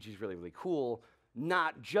 SVG is really, really cool,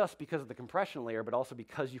 not just because of the compression layer, but also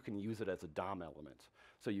because you can use it as a DOM element.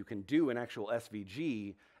 So you can do an actual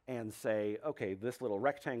SVG and say, okay, this little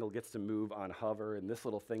rectangle gets to move on hover, and this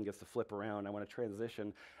little thing gets to flip around. I want to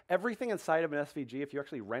transition. Everything inside of an SVG, if you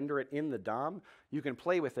actually render it in the DOM, you can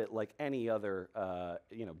play with it like any other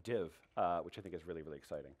div, which I think is really, really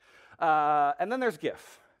exciting. And then there's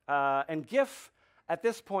GIF. And GIF, at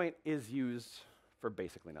this point, is used for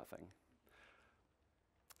basically nothing.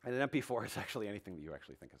 And an MP4 is actually anything that you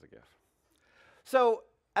actually think is a GIF. So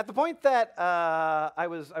at the point that I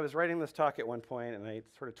was writing this talk at one point, and I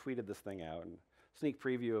sort of tweeted this thing out, and sneak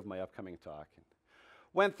preview of my upcoming talk, and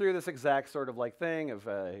went through this exact sort of like thing of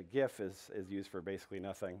GIF is used for basically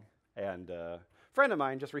nothing. And a friend of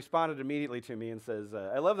mine just responded immediately to me and says,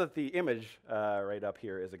 I love that the image right up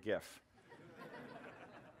here is a GIF.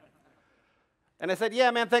 And I said, yeah,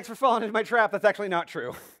 man, thanks for falling into my trap. That's actually not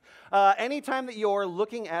true. Anytime that you're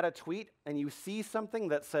looking at a tweet and you see something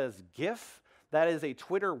that says GIF, that is a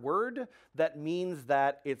Twitter word that means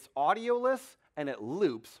that it's audioless and it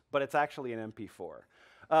loops, but it's actually an MP4.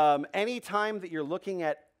 Anytime that you're looking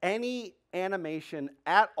at any animation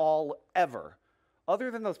at all ever,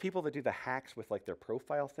 other than those people that do the hacks with like their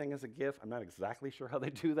profile thing as a GIF, I'm not exactly sure how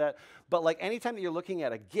they do that, but like anytime that you're looking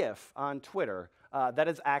at a GIF on Twitter, that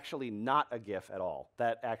is actually not a GIF at all.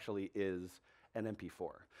 That actually is an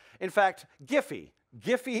MP4. In fact, Giphy,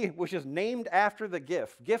 which is named after the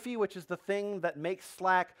GIF, Giphy, which is the thing that makes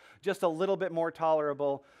Slack just a little bit more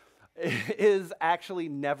tolerable, is actually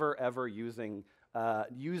never ever using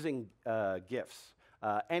GIFs.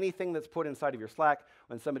 Anything that's put inside of your Slack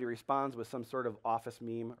when somebody responds with some sort of office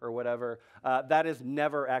meme or whatever, that is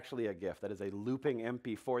never actually a GIF. That is a looping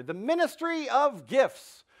MP4. The Ministry of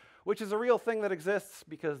GIFs, which is a real thing that exists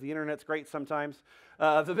because the internet's great sometimes.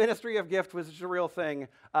 The Ministry of GIFs, which is a real thing,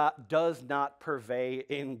 does not purvey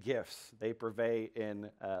in GIFs. They purvey in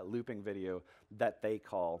looping video that they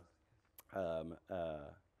call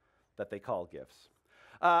GIFs.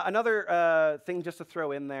 Another thing just to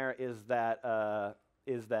throw in there is that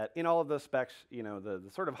in all of those specs, you know, the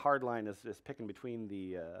sort of hard line is picking between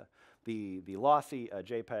the lossy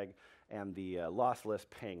JPEG and the lossless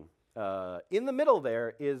ping. In the middle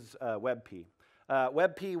there is WebP.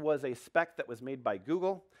 WebP was a spec that was made by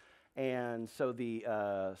Google, and so the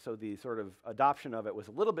sort of adoption of it was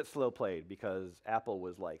a little bit slow played because Apple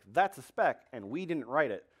was like, that's a spec, and we didn't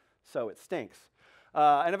write it, so it stinks.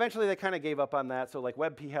 And eventually they kind of gave up on that, so like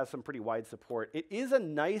WebP has some pretty wide support. It is a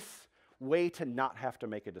nice way to not have to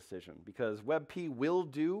make a decision because WebP will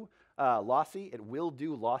do lossy, it will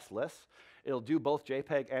do lossless. It'll do both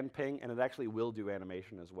JPEG and ping, and it actually will do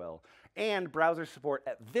animation as well. And browser support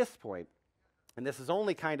at this point, and this is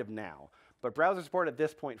only kind of now, but browser support at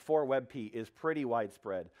this point for WebP is pretty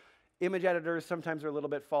widespread. Image editors sometimes are a little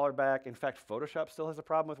bit farther back. In fact, Photoshop still has a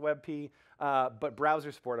problem with WebP, but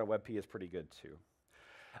browser support on WebP is pretty good too.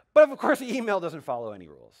 But of course, email doesn't follow any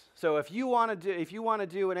rules. So if you want to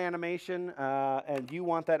do an animation and you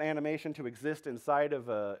want that animation to exist inside of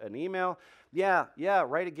an email, yeah,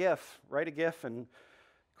 write a GIF and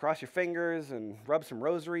cross your fingers and rub some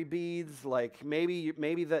rosary beads. Like maybe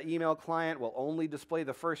the email client will only display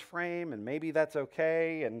the first frame, and maybe that's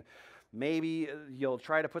okay. And maybe you'll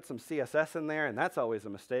try to put some CSS in there, and that's always a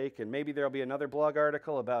mistake. And maybe there'll be another blog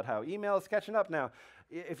article about how email is catching up now.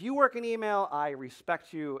 If you work in email, I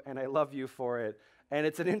respect you and I love you for it. And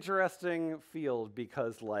it's an interesting field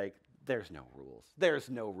because, like, there's no rules. There's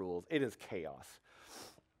no rules. It is chaos.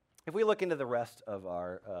 If we look into the rest of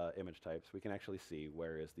our image types, we can actually see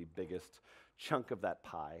where is the biggest chunk of that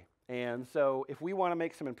pie. And so if we want to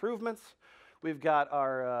make some improvements, we've got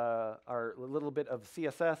our little bit of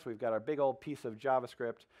CSS, we've got our big old piece of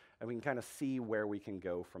JavaScript, and we can kind of see where we can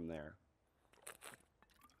go from there.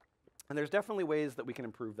 And there's definitely ways that we can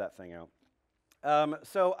improve that thing out.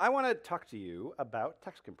 So I want to talk to you about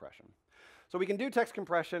text compression. So we can do text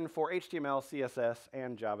compression for HTML, CSS,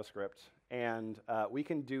 and JavaScript, and we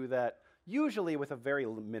can do that usually with a very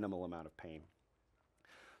minimal amount of pain.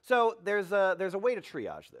 So there's a way to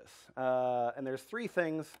triage this, and there's three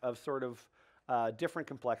things of sort of different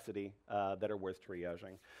complexity that are worth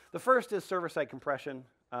triaging. The first is server-side compression.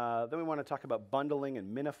 Then we want to talk about bundling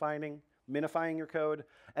and minifying your code,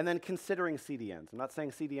 and then considering CDNs. I'm not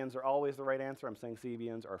saying CDNs are always the right answer. I'm saying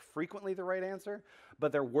CDNs are frequently the right answer,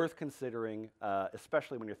 but they're worth considering,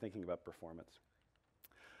 especially when you're thinking about performance.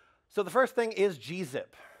 So the first thing is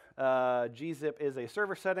gzip. Gzip is a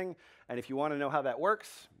server setting, and if you want to know how that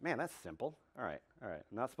works, man, that's simple. All right. I'm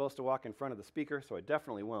not supposed to walk in front of the speaker, so I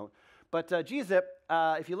definitely won't. But gzip,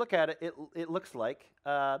 if you look at it, it looks like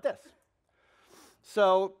this.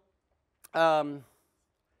 So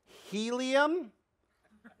helium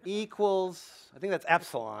equals, I think that's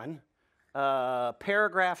epsilon,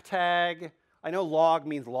 paragraph tag. I know log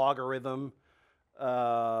means logarithm.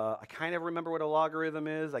 I kind of remember what a logarithm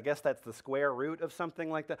is. I guess that's the square root of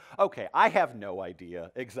something like that. Okay, I have no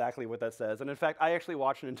idea exactly what that says. And in fact, I actually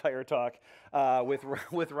watched an entire talk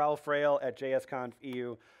with Ralph Frail at JSConf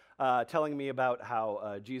EU telling me about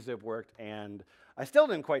how gzip worked, and I still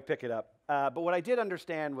didn't quite pick it up. But what I did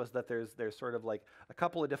understand was that there's sort of like a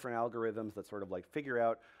couple of different algorithms that sort of like figure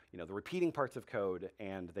out, you know, the repeating parts of code,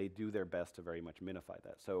 and they do their best to very much minify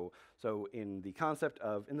that. So in the concept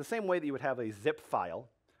of, in the same way that you would have a zip file,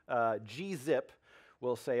 gzip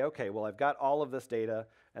will say, okay, well, I've got all of this data,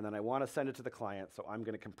 and then I want to send it to the client, so I'm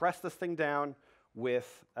going to compress this thing down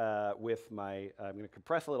with I'm going to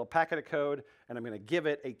compress a little packet of code, and I'm going to give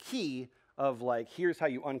it a key of like, here's how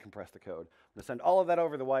you uncompress the code. I'm going to send all of that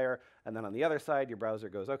over the wire, and then on the other side, your browser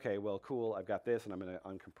goes, okay, well, cool, I've got this, and I'm going to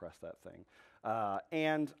uncompress that thing.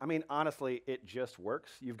 And I mean, honestly, it just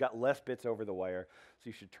works. You've got less bits over the wire, so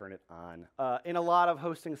you should turn it on. In a lot of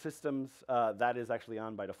hosting systems, that is actually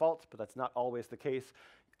on by default, but that's not always the case.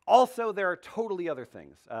 Also, there are totally other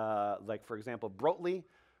things. Like, for example, Brotli,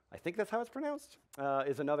 I think that's how it's pronounced,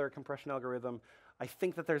 is another compression algorithm. I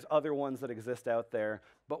think that there's other ones that exist out there,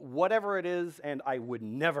 but whatever it is, and I would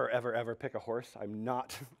never, ever, ever pick a horse. I'm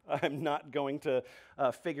not going to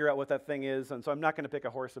figure out what that thing is, and so I'm not going to pick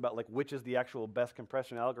a horse about like which is the actual best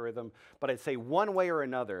compression algorithm, but I'd say one way or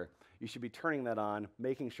another, you should be turning that on,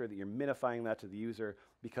 making sure that you're minifying that to the user,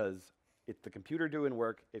 because it's the computer doing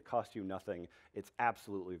work, it costs you nothing, it's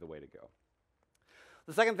absolutely the way to go.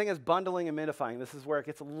 The second thing is bundling and minifying. This is where it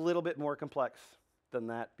gets a little bit more complex than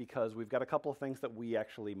that, because we've got a couple of things that we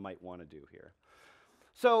actually might want to do here.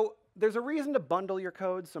 So there's a reason to bundle your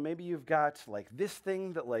code. So maybe you've got like this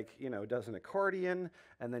thing that like, you know, does an accordion,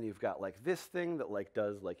 and then you've got like this thing that like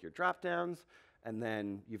does like your drop downs, and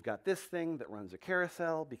then you've got this thing that runs a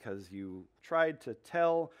carousel because you tried to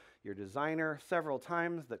tell your designer several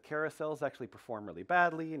times that carousels actually perform really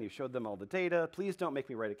badly, and you showed them all the data. Please don't make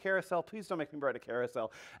me write a carousel. Please don't make me write a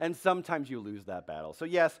carousel. And sometimes you lose that battle. So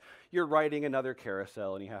yes, you're writing another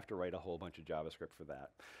carousel, and you have to write a whole bunch of JavaScript for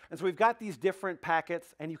that. And so we've got these different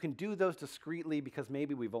packets, and you can do those discretely because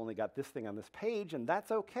maybe we've only got this thing on this page, and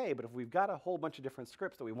that's okay. But if we've got a whole bunch of different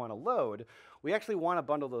scripts that we want to load, we actually want to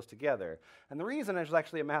bundle those together. And the reason is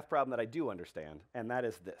actually a math problem that I do understand, and that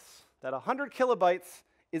is this, that 100 kilobytes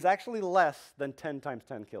is actually less than 10 times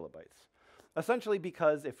 10 kilobytes. Essentially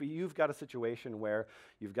because if you've got a situation where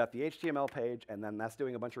you've got the HTML page and then that's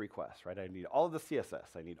doing a bunch of requests, right? I need all of the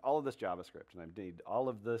CSS, I need all of this JavaScript, and I need all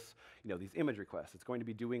of this, you know, these image requests. It's going to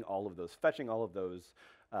be doing all of those, fetching all of those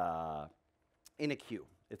in a queue.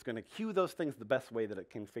 It's going to queue those things the best way that it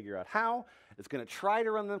can figure out how. It's going to try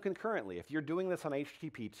to run them concurrently. If you're doing this on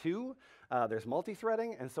HTTP2, there's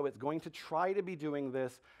multi-threading, and so it's going to try to be doing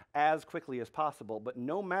this as quickly as possible. But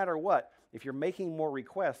no matter what, if you're making more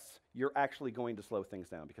requests, you're actually going to slow things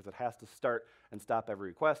down because it has to start and stop every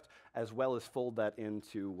request, as well as fold that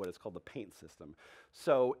into what is called the paint system.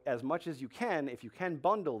 So as much as you can, if you can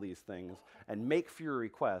bundle these things and make fewer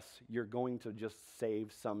requests, you're going to just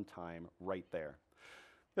save some time right there.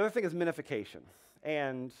 The other thing is minification.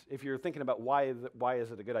 And if you're thinking about why is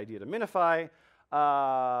it a good idea to minify,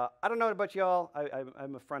 I don't know about y'all.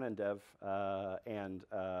 I'm a front-end dev,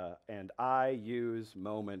 and I use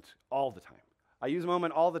Moment all the time. I use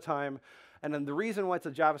Moment all the time. And then the reason why it's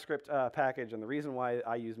a JavaScript package and the reason why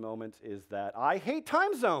I use Moment is that I hate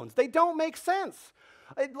time zones. They don't make sense.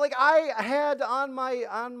 I had on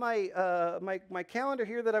my calendar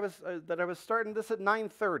here that I was starting this at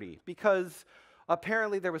 9:30 because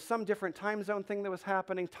apparently there was some different time zone thing that was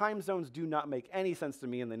happening. Time zones do not make any sense to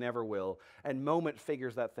me, and they never will. And Moment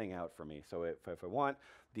figures that thing out for me. So if I want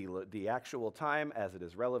the actual time as it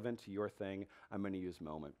is relevant to your thing, I'm going to use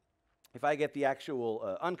Moment. If I get the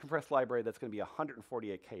actual uncompressed library, that's going to be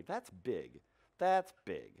 148K. That's big. That's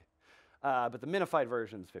big. But the minified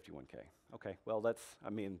version is 51K. Okay, well, that's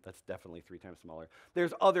definitely 3 times smaller.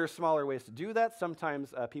 There's other smaller ways to do that.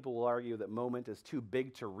 Sometimes people will argue that Moment is too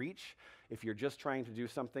big to reach. If you're just trying to do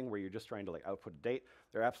something where you're just trying to output a date,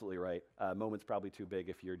 they're absolutely right. Moment's probably too big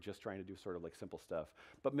if you're just trying to do sort of simple stuff.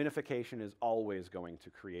 But minification is always going to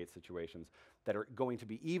create situations that are going to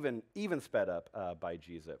be even sped up by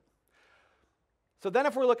gzip. So then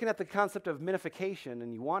if we're looking at the concept of minification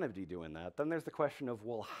and you want to be doing that, then there's the question of,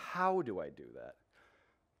 well, how do I do that?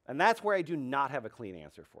 And that's where I do not have a clean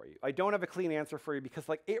answer for you. I don't have a clean answer for you because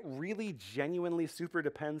it really genuinely super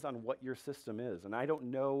depends on what your system is. And I don't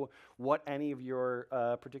know what any of your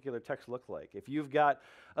particular texts look like. If you've got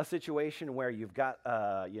a situation where you've got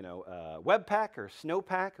Webpack or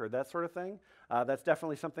Snowpack or that sort of thing, that's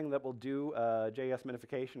definitely something that will do JS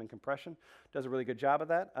minification and compression. Does a really good job of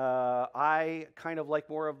that. I kind of like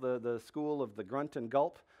more of the school of the grunt and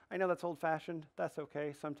gulp. I know that's old-fashioned. That's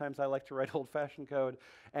okay. Sometimes I like to write old-fashioned code,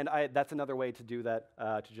 and that's another way to do that,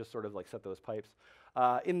 to just sort of set those pipes.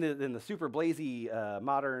 In the super blazy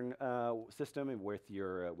modern system with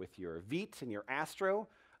your Vite and your Astro,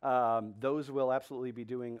 those will absolutely be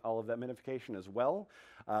doing all of that minification as well.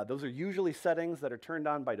 Those are usually settings that are turned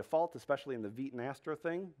on by default, especially in the Vite and Astro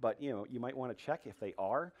thing, but you might want to check if they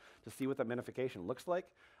are to see what the minification looks like.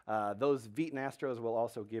 Those Vite and Astros will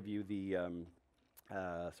also give you the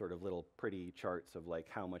sort of little pretty charts of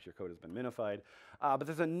how much your code has been minified. But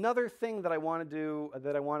there's another thing that I want to do,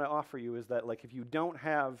 that I want to offer you, is that if you don't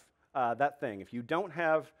have that thing, if you don't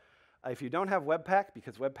have Webpack,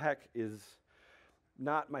 because Webpack is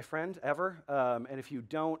not my friend ever, and if you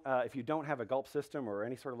don't have a gulp system or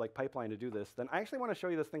any sort of pipeline to do this, then I actually want to show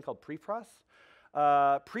you this thing called prepros.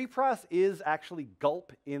 Prepros is actually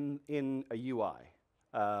gulp in a UI.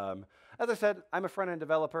 As I said, I'm a front-end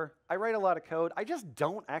developer. I write a lot of code. I just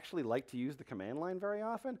don't actually like to use the command line very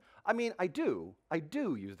often. I mean, I do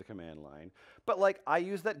use the command line, but I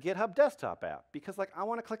use that GitHub desktop app because I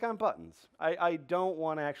want to click on buttons. I don't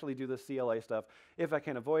want to actually do the CLI stuff if I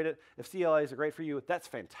can avoid it. If CLIs are great for you, that's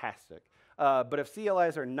fantastic. But if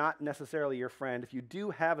CLIs are not necessarily your friend, if you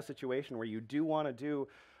do have a situation where you do want to do,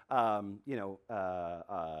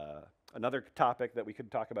 another topic that we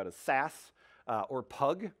could talk about is Sass. Or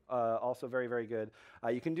Pug, also very, very good.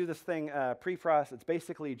 You can do this thing, prepros. It's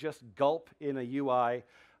basically just gulp in a UI.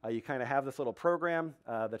 You kind of have this little program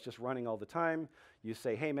that's just running all the time. You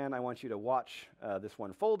say, hey, man, I want you to watch this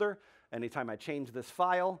one folder. Anytime I change this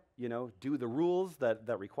file, do the rules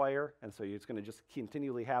that require. And so it's going to just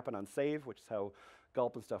continually happen on save, which is how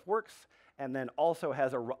gulp and stuff works. And then also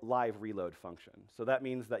has a live reload function. So that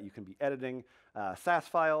means that you can be editing Sass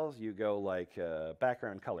files. You go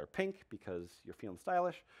background color pink because you're feeling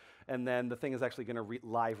stylish. And then the thing is actually going to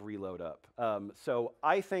live reload up. So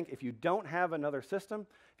I think if you don't have another system,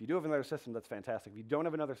 if you do have another system, that's fantastic. If you don't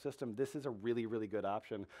have another system, this is a really, really good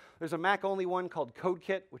option. There's a Mac-only one called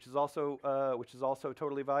CodeKit, which is also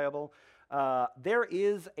totally viable. There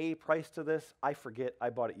is a price to this. I forget. I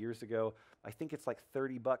bought it years ago. I think it's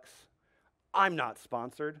 $30. I'm not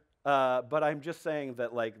sponsored, but I'm just saying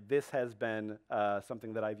that this has been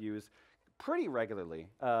something that I've used pretty regularly,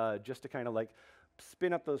 just to kind of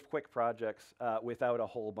spin up those quick projects without a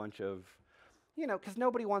whole bunch of, because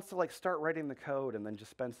nobody wants to start writing the code and then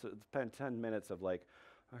just spend 10 minutes of okay,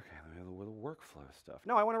 let me do the workflow stuff.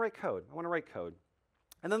 No, I want to write code. I want to write code.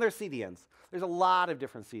 And then there's CDNs. There's a lot of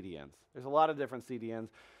different CDNs.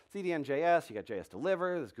 CDN.js, you got JS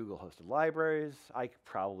Deliver, there's Google hosted libraries. I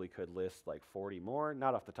probably could list like 40 more,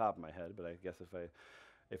 not off the top of my head, but I guess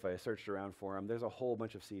if I searched around for them, there's a whole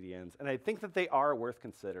bunch of CDNs, and I think that they are worth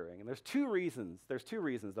considering. And there's two reasons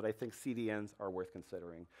that I think CDNs are worth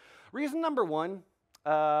considering. Reason number one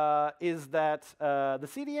is that the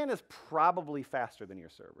CDN is probably faster than your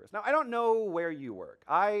servers. Now, I don't know where you work.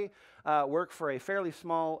 I work for a fairly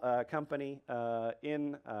small company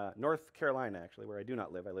in North Carolina, actually, where I do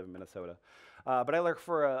not live. I live in Minnesota. But I work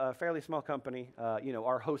for a fairly small company.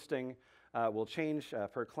 Our hosting will change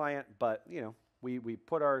per client, but we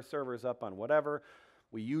put our servers up on whatever.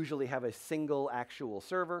 We usually have a single actual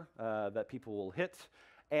server that people will hit.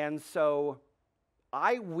 And so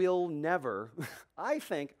I will never,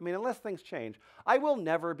 unless things change, I will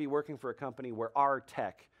never be working for a company where our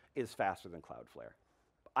tech is faster than Cloudflare.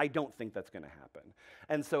 I don't think that's going to happen.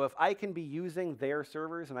 And so if I can be using their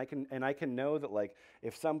servers and I can know that, like,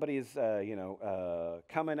 if somebody's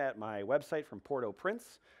coming at my website from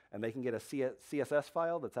Port-au-Prince and they can get a CSS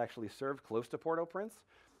file that's actually served close to Port-au-Prince,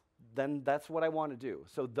 then that's what I want to do.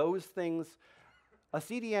 So those things, a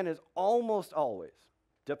CDN is almost always,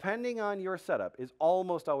 depending on your setup, is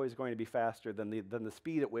almost always going to be faster than the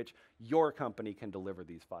speed at which your company can deliver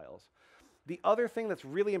these files. The other thing that's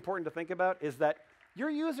really important to think about is that your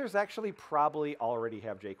users actually probably already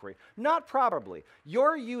have jQuery. Not probably.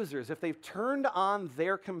 Your users, if they've turned on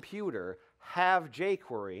their computer, have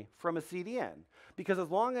jQuery from a CDN. Because as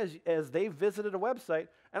long as they've visited a website,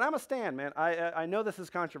 and I'm a stan, man. I know this is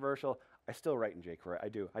controversial. I still write in jQuery. I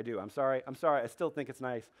do. I'm sorry. I still think it's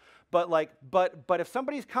nice. But if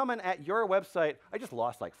somebody's coming at your website, I just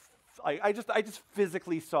lost I just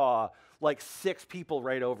physically saw like 6 people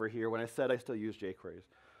right over here when I said I still use jQuery.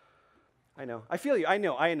 I know. I feel you. I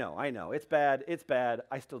know. It's bad.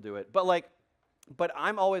 I still do it. But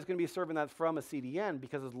I'm always going to be serving that from a CDN,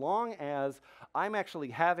 because as long as I'm actually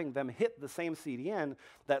having them hit the same CDN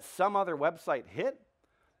that some other website hit,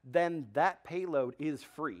 then that payload is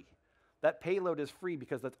free. That payload is free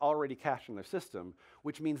because that's already cached in their system,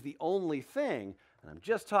 which means the only thing, and I'm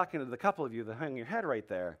just talking to the couple of you that hung your head right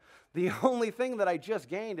there, the only thing that I just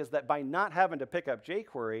gained is that by not having to pick up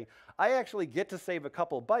jQuery, I actually get to save a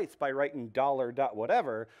couple bytes by writing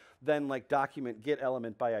 $whatever, then like document get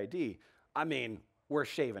element by ID. I mean, we're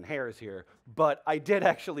shaving hairs here, but I did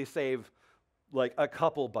actually save like a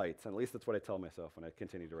couple bytes, and at least that's what I tell myself when I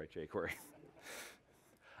continue to write jQuery.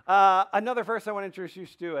 Another person I want to introduce you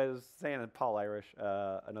to, as saying Paul Irish,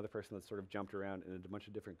 another person that's sort of jumped around in a bunch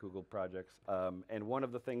of different Google projects. And one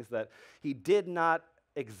of the things that he did not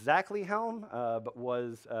exactly helm, but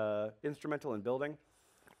was instrumental in building,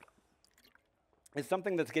 is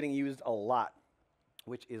something that's getting used a lot,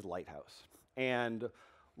 which is Lighthouse. And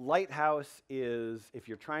Lighthouse is, if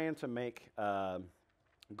you're trying to make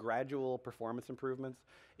gradual performance improvements,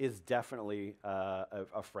 is definitely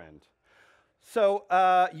a friend. So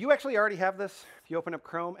you actually already have this if you open up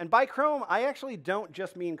Chrome. And by Chrome, I actually don't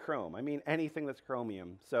just mean Chrome. I mean anything that's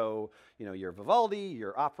Chromium. So your Vivaldi,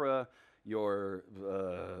 your Opera, your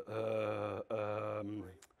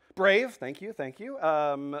Brave. Thank you.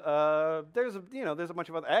 There's a bunch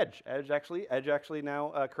of other Edge actually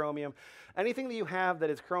now Chromium. Anything that you have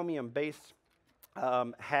that is Chromium based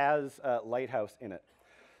has Lighthouse in it.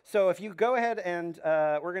 So if you go ahead and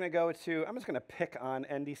we're going to go to, I'm just going to pick on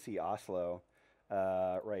NDC Oslo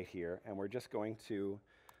right here, and we're just going to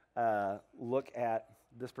look at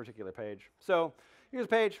this particular page. So here's a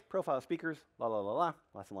page, profile speakers,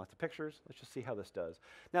 lots and lots of pictures. Let's just see how this does.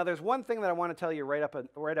 Now there's one thing that I want to tell you right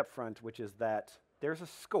up front, which is that there's a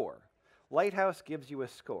score. Lighthouse gives you a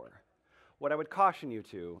score. What I would caution you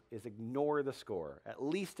to is ignore the score, at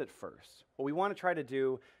least at first. What we want to try to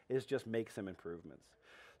do is just make some improvements.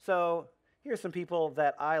 So here's some people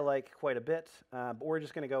that I like quite a bit, but we're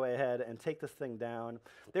just going to go ahead and take this thing down.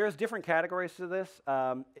 There's different categories to this.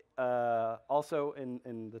 Also,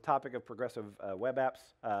 in the topic of progressive web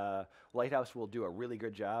apps, Lighthouse will do a really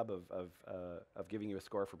good job of giving you a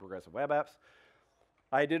score for progressive web apps.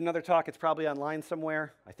 I did another talk. It's probably online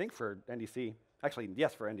somewhere, I think for NDC. Actually,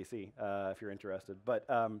 yes, for NDC, if you're interested. But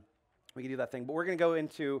we can do that thing. But we're going to go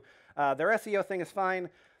into their SEO thing is fine.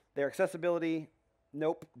 Their accessibility,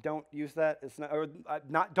 nope, don't use that. It's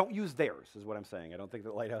not, don't use theirs is what I'm saying. I don't think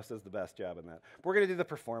that Lighthouse does the best job in that. But we're going to do the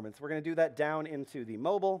performance. We're going to do that down into the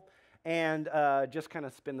mobile and just kind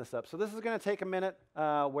of spin this up. So this is going to take a minute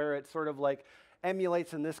where it sort of like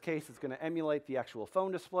emulates, in this case, it's going to emulate the actual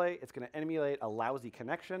phone display. It's going to emulate a lousy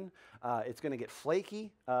connection. It's going to get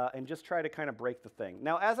flaky and just try to kind of break the thing.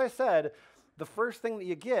 Now, as I said, the first thing that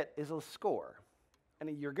you get is a score. And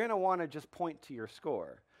you're going to want to just point to your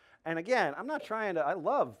score. And again, I'm not trying to, I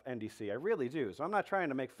love NDC, I really do. So I'm not trying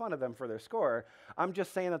to make fun of them for their score. I'm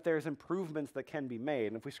just saying that there's improvements that can be made.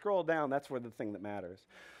 And if we scroll down, that's where the thing that matters.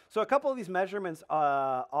 So a couple of these measurements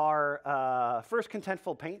are first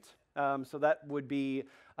contentful paint. So that would be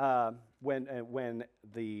when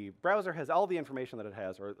the browser has all the information that it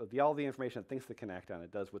has, or all the information it thinks to connect on,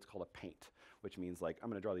 it does what's called a paint, which means like, I'm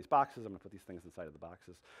going to draw these boxes, I'm going to put these things inside of the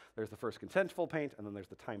boxes. There's the first contentful paint, and then there's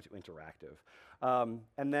the time to interactive.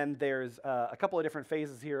 And then there's a couple of different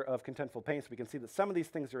phases here of contentful paint, so we can see that some of these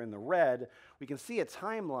things are in the red. We can see a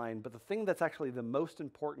timeline, but the thing that's actually the most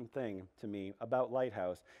important thing to me about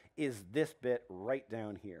Lighthouse is this bit right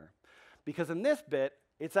down here. Because in this bit,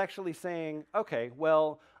 it's actually saying, okay,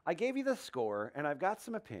 well, I gave you the score, and I've got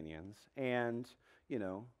some opinions, and, you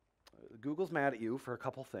know, Google's mad at you for a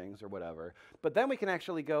couple things or whatever, but then we can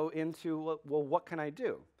actually go into, well, what can I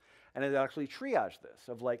do? And it actually triage this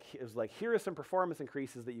of like, here are some performance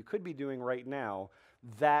increases that you could be doing right now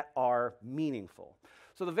that are meaningful.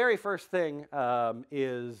 So the very first thing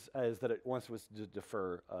is that it wants us to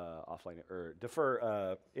defer offline or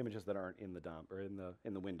defer images that aren't in the DOM or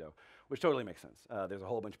in the window, which totally makes sense. There's a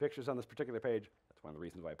whole bunch of pictures on this particular page. That's one of the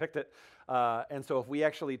reasons why I picked it. And so if we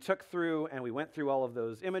actually took through and we went through all of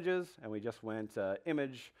those images and we just went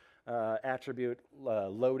image attribute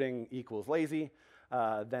loading equals lazy,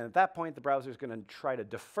 then at that point, the browser is going to try to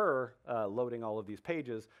defer loading all of these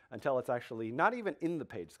pages until it's actually not even in the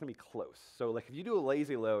page. It's going to be close. So like if you do a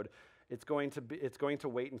lazy load, it's going to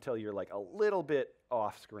wait until you're like a little bit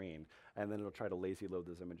off screen, and then it'll try to lazy load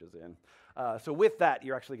those images in. So with that,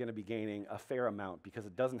 you're actually going to be gaining a fair amount because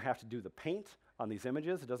it doesn't have to do the paint on these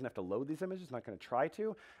images. It doesn't have to load these images. It's not going to try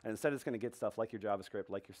to. And instead, it's going to get stuff like your JavaScript,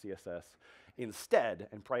 like your CSS instead,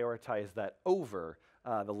 and prioritize that over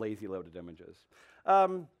the lazy loaded images.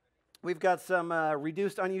 We've got some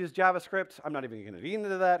reduced unused JavaScript. I'm not even going to get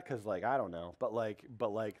into that because, like, I don't know. But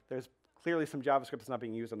there's clearly some JavaScript that's not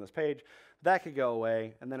being used on this page. That could go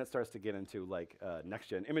away, and then it starts to get into like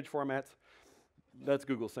next-gen image formats. That's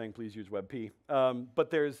Google saying, please use WebP. But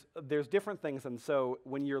there's different things, and so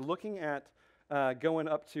when you're looking at going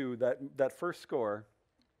up to that first score,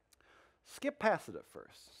 skip past it at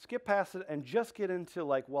first. Skip past it and just get into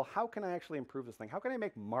like, well, how can I actually improve this thing? How can I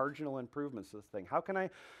make marginal improvements to this thing? How can I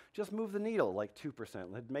just move the needle like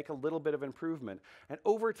 2%, make a little bit of improvement? And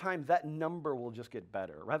over time, that number will just get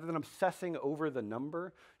better. Rather than obsessing over the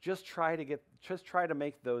number, just try to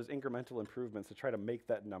make those incremental improvements to try to make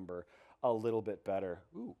that number a little bit better.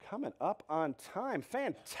 Ooh, coming up on time.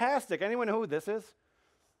 Fantastic. Anyone know who this is?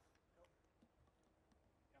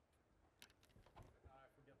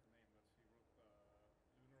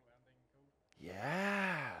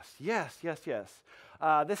 Yes.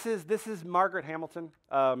 This is Margaret Hamilton,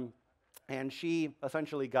 and she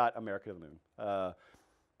essentially got America to the moon.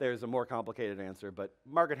 There's a more complicated answer, but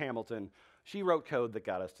Margaret Hamilton, she wrote code that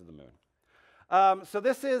got us to the moon. So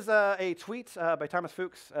this is a tweet by Thomas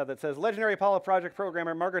Fuchs that says, legendary Apollo project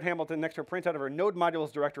programmer Margaret Hamilton next to a printout of her node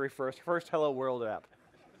modules directory first Hello World app.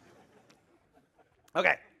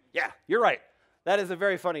 Okay, yeah, you're right. That is a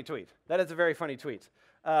very funny tweet.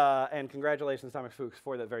 And congratulations, Thomas Fuchs,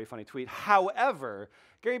 for that very funny tweet. However,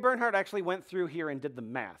 Gary Bernhardt actually went through here and did the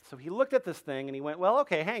math. So he looked at this thing and he went, well,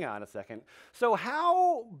 okay, hang on a second. So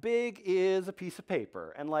how big is a piece of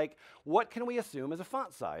paper? And like, what can we assume is a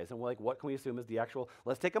font size? And like, what can we assume is the actual,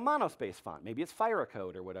 let's take a monospace font. Maybe it's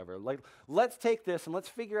Firacode or whatever. Like, let's take this and let's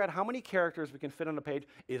figure out how many characters we can fit on a page.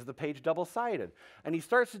 Is the page double-sided? And he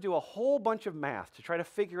starts to do a whole bunch of math to try to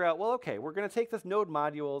figure out, well, okay, we're going to take this node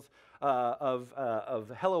modules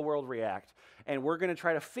of Hello World React, and we're going to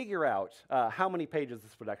try to figure out how many pages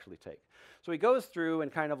this would actually take. So he goes through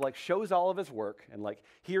and kind of like shows all of his work, and like,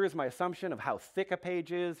 here is my assumption of how thick a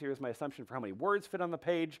page is, here's my assumption for how many words fit on the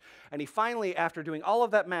page, and he finally, after doing all of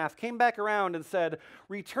that math, came back around and said,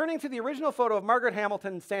 returning to the original photo of Margaret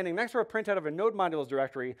Hamilton standing next to a printout of a node modules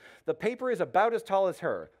directory, the paper is about as tall as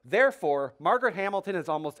her. Therefore, Margaret Hamilton is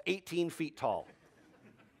almost 18 feet tall.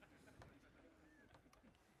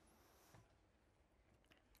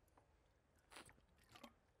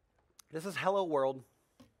 This is Hello World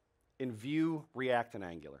in Vue, React, and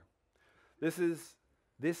Angular. This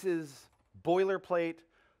is boilerplate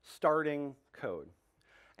starting code.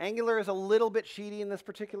 Angular is a little bit cheaty in this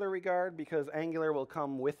particular regard because Angular will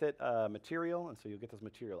come with it material, and so you'll get this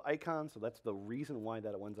material icon, so that's the reason why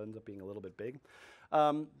that one ends up being a little bit big.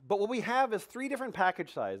 But what we have is 3 different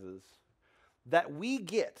package sizes that we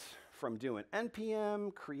get from doing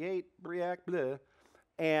npm create react blah,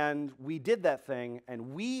 and we did that thing,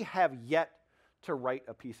 and we have yet to write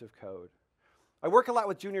a piece of code. I work a lot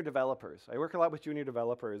with junior developers,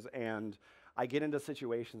 and I get into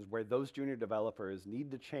situations where those junior developers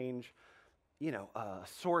need to change, a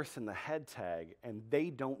source in the head tag, and they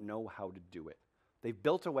don't know how to do it. They've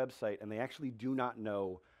built a website, and they actually do not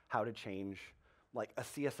know how to change like a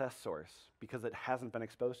CSS source because it hasn't been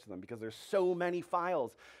exposed to them, because there's so many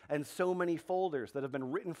files and so many folders that have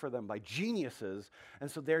been written for them by geniuses,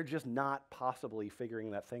 and so they're just not possibly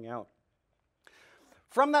figuring that thing out.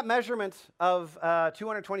 From that measurement of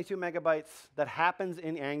 222 megabytes that happens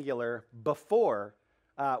in Angular before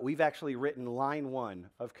we've actually written line 1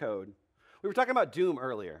 of code, we were talking about Doom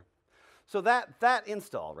earlier. So that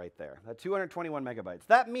install right there, that 221 megabytes,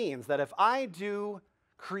 that means that if I do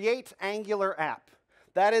create Angular app,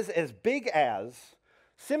 that is as big as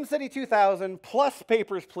SimCity 2000 plus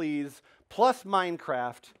Papers, Please, plus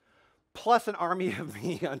Minecraft, plus an army of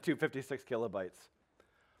me on 256 kilobytes.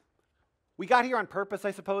 We got here on purpose,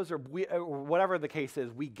 I suppose, or whatever the case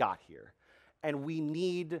is, we got here. And we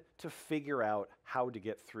need to figure out how to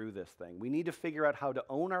get through this thing. We need to figure out how to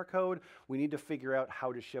own our code. We need to figure out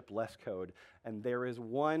how to ship less code. And there is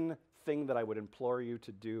one thing that I would implore you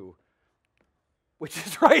to do, which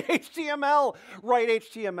is write HTML. Write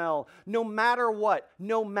HTML. No matter what,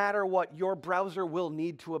 your browser will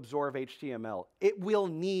need to absorb HTML. It will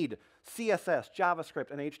need CSS, JavaScript,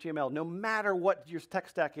 and HTML. No matter what your tech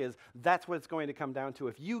stack is, that's what it's going to come down to.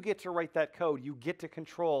 If you get to write that code, you get to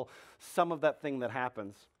control some of that thing that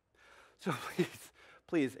happens. So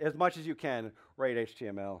please, as much as you can, write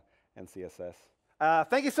HTML and CSS.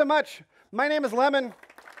 Thank you so much. My name is Lemon.